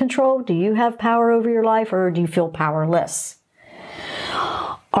have control? Do you have power over your life, or do you feel powerless?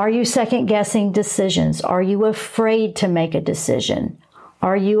 Are you second guessing decisions? Are you afraid to make a decision?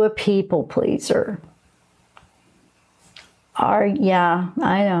 Are you a people pleaser? Yeah,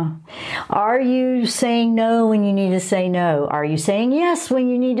 I know. Are you saying no when you need to say no? Are you saying yes when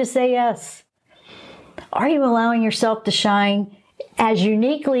you need to say yes? Are you allowing yourself to shine as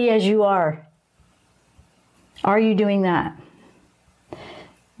uniquely as you are? Are you doing that?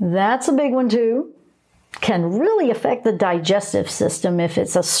 That's a big one too. Can really affect the digestive system if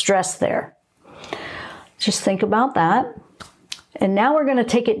it's a stress there. Just think about that. And now we're going to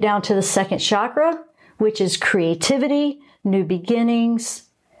take it down to the second chakra, which is creativity, new beginnings.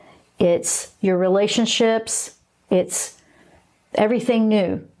 It's your relationships. It's everything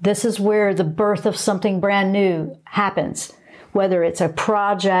new. This is where the birth of something brand new happens, whether it's a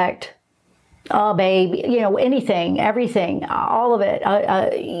project, a baby, anything, everything, all of it.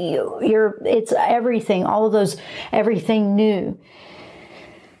 It's everything, all of those, everything new.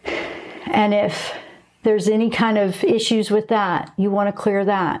 And if there's any kind of issues with that, you want to clear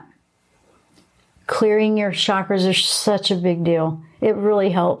that. Clearing your chakras is such a big deal. It really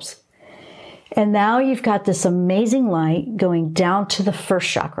helps. And now you've got this amazing light going down to the first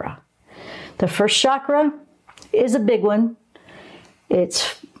chakra. The first chakra is a big one.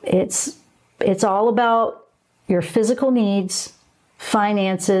 It's all about your physical needs,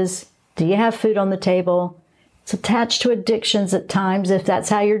 finances. Do you have food on the table? It's attached to addictions at times, if that's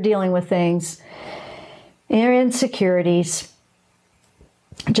how you're dealing with things. Your insecurities.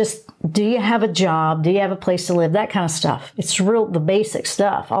 Just, do you have a job? Do you have a place to live? That kind of stuff. It's the basic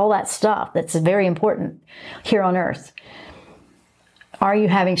stuff, all that stuff that's very important here on earth. Are you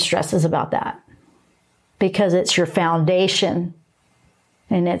having stresses about that? Because it's your foundation.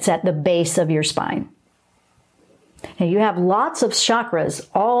 And it's at the base of your spine. And you have lots of chakras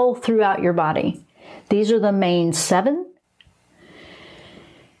all throughout your body. These are the main 7.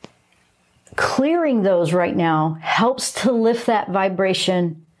 Clearing those right now helps to lift that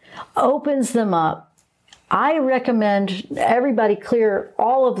vibration, opens them up. I recommend everybody clear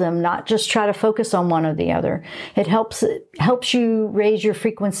all of them, not just try to focus on one or the other. It helps you raise your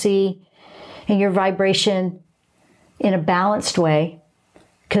frequency and your vibration in a balanced way.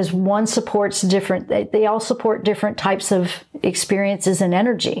 Because one supports different, they all support different types of experiences and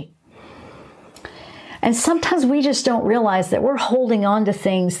energy. And sometimes we just don't realize that we're holding on to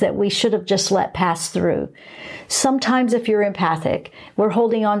things that we should have just let pass through. Sometimes if you're empathic, we're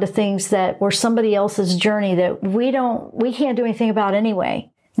holding on to things that were somebody else's journey that we can't do anything about anyway.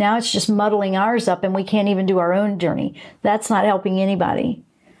 Now it's just muddling ours up and we can't even do our own journey. That's not helping anybody.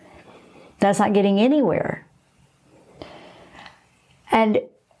 That's not getting anywhere. And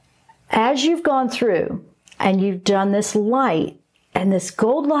as you've gone through and you've done this light and this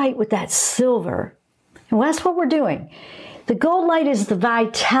gold light with that silver, and that's what we're doing. The gold light is the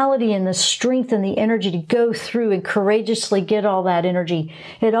vitality and the strength and the energy to go through and courageously get all that energy.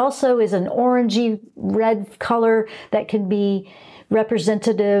 It also is an orangey red color that can be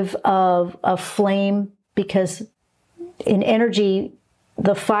representative of a flame, because in energy,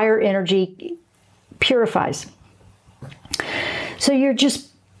 the fire energy purifies. So you're just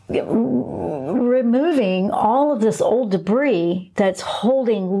removing all of this old debris that's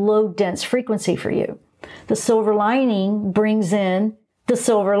holding low dense frequency for you. The silver lining brings in the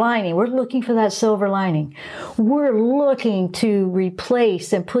silver lining. We're looking for that silver lining. We're looking to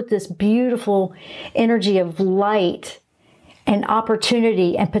replace and put this beautiful energy of light and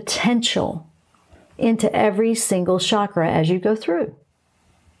opportunity and potential into every single chakra as you go through.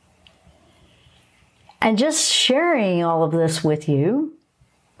 And just sharing all of this with you,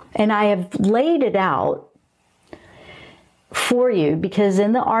 and I have laid it out for you, because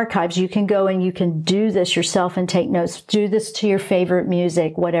in the archives you can go and you can do this yourself and take notes. Do this to your favorite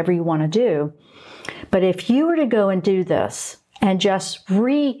music, whatever you want to do. But if you were to go and do this and just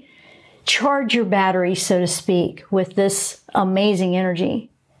recharge your battery, so to speak, with this amazing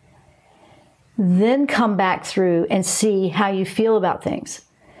energy, then come back through and see how you feel about things.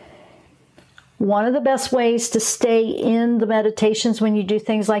 One of the best ways to stay in the meditations when you do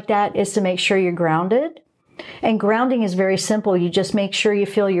things like that is to make sure you're grounded. And grounding is very simple. You just make sure you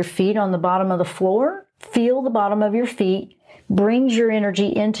feel your feet on the bottom of the floor. Feel the bottom of your feet. Brings your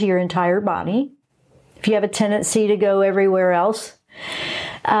energy into your entire body. If you have a tendency to go everywhere else,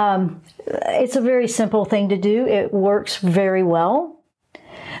 it's a very simple thing to do. It works very well.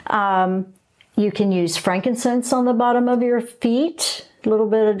 You can use frankincense on the bottom of your feet. A little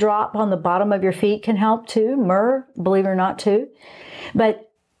bit of drop on the bottom of your feet can help too. Myrrh, believe it or not, too. But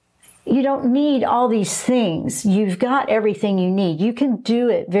you don't need all these things. You've got everything you need. You can do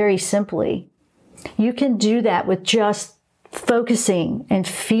it very simply. You can do that with just focusing and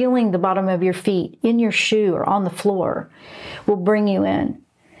feeling the bottom of your feet in your shoe or on the floor will bring you in.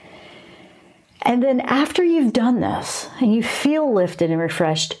 And then after you've done this and you feel lifted and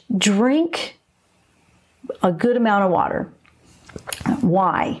refreshed, drink a good amount of water.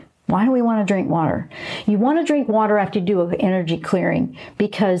 Why? Why do we want to drink water? You want to drink water after you do an energy clearing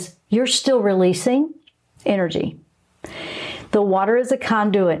because you're still releasing energy. The water is a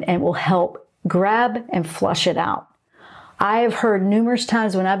conduit and will help grab and flush it out. I have heard numerous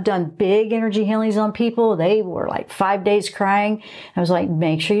times when I've done big energy healings on people, they were like 5 days crying. I was like,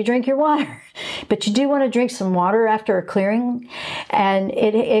 make sure you drink your water. But you do want to drink some water after a clearing, and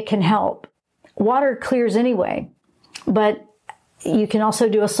it can help. Water clears anyway, but you can also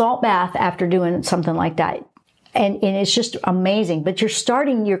do a salt bath after doing something like that. And it's just amazing. But you're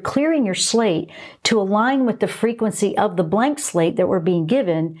clearing your slate to align with the frequency of the blank slate that we're being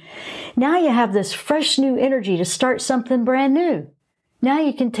given. Now you have this fresh new energy to start something brand new. Now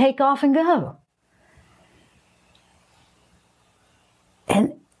you can take off and go.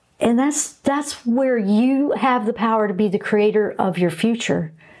 And that's where you have the power to be the creator of your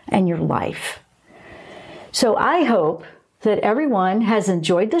future and your life. So I hope that everyone has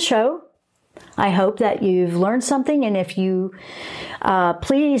enjoyed the show. I hope that you've learned something, and if you,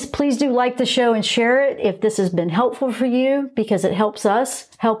 please do like the show and share it if this has been helpful for you, because it helps us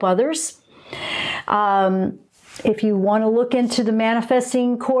help others. If you want to look into the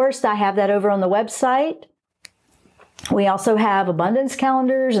manifesting course, I have that over on the website. We also have abundance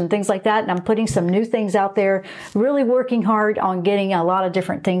calendars and things like that, and I'm putting some new things out there, really working hard on getting a lot of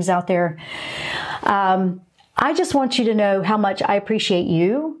different things out there. I just want you to know how much I appreciate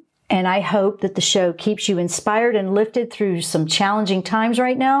you. And I hope that the show keeps you inspired and lifted through some challenging times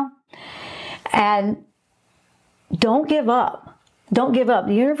right now. And don't give up. Don't give up.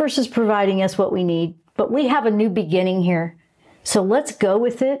 The universe is providing us what we need, but we have a new beginning here. So let's go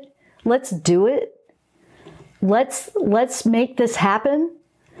with it. Let's do it. Let's make this happen.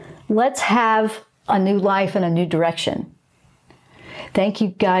 Let's have a new life and a new direction. Thank you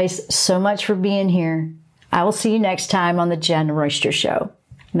guys so much for being here. I will see you next time on the Jen Royster Show.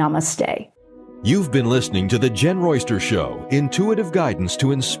 Namaste. You've been listening to The Jen Royster Show, intuitive guidance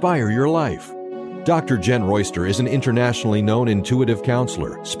to inspire your life. Dr. Jen Royster is an internationally known intuitive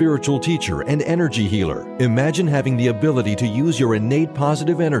counselor, spiritual teacher, and energy healer. Imagine having the ability to use your innate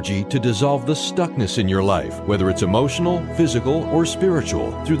positive energy to dissolve the stuckness in your life, whether it's emotional, physical, or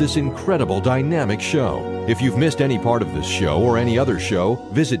spiritual, through this incredible dynamic show. If you've missed any part of this show or any other show,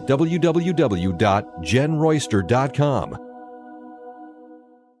 visit www.jenroyster.com.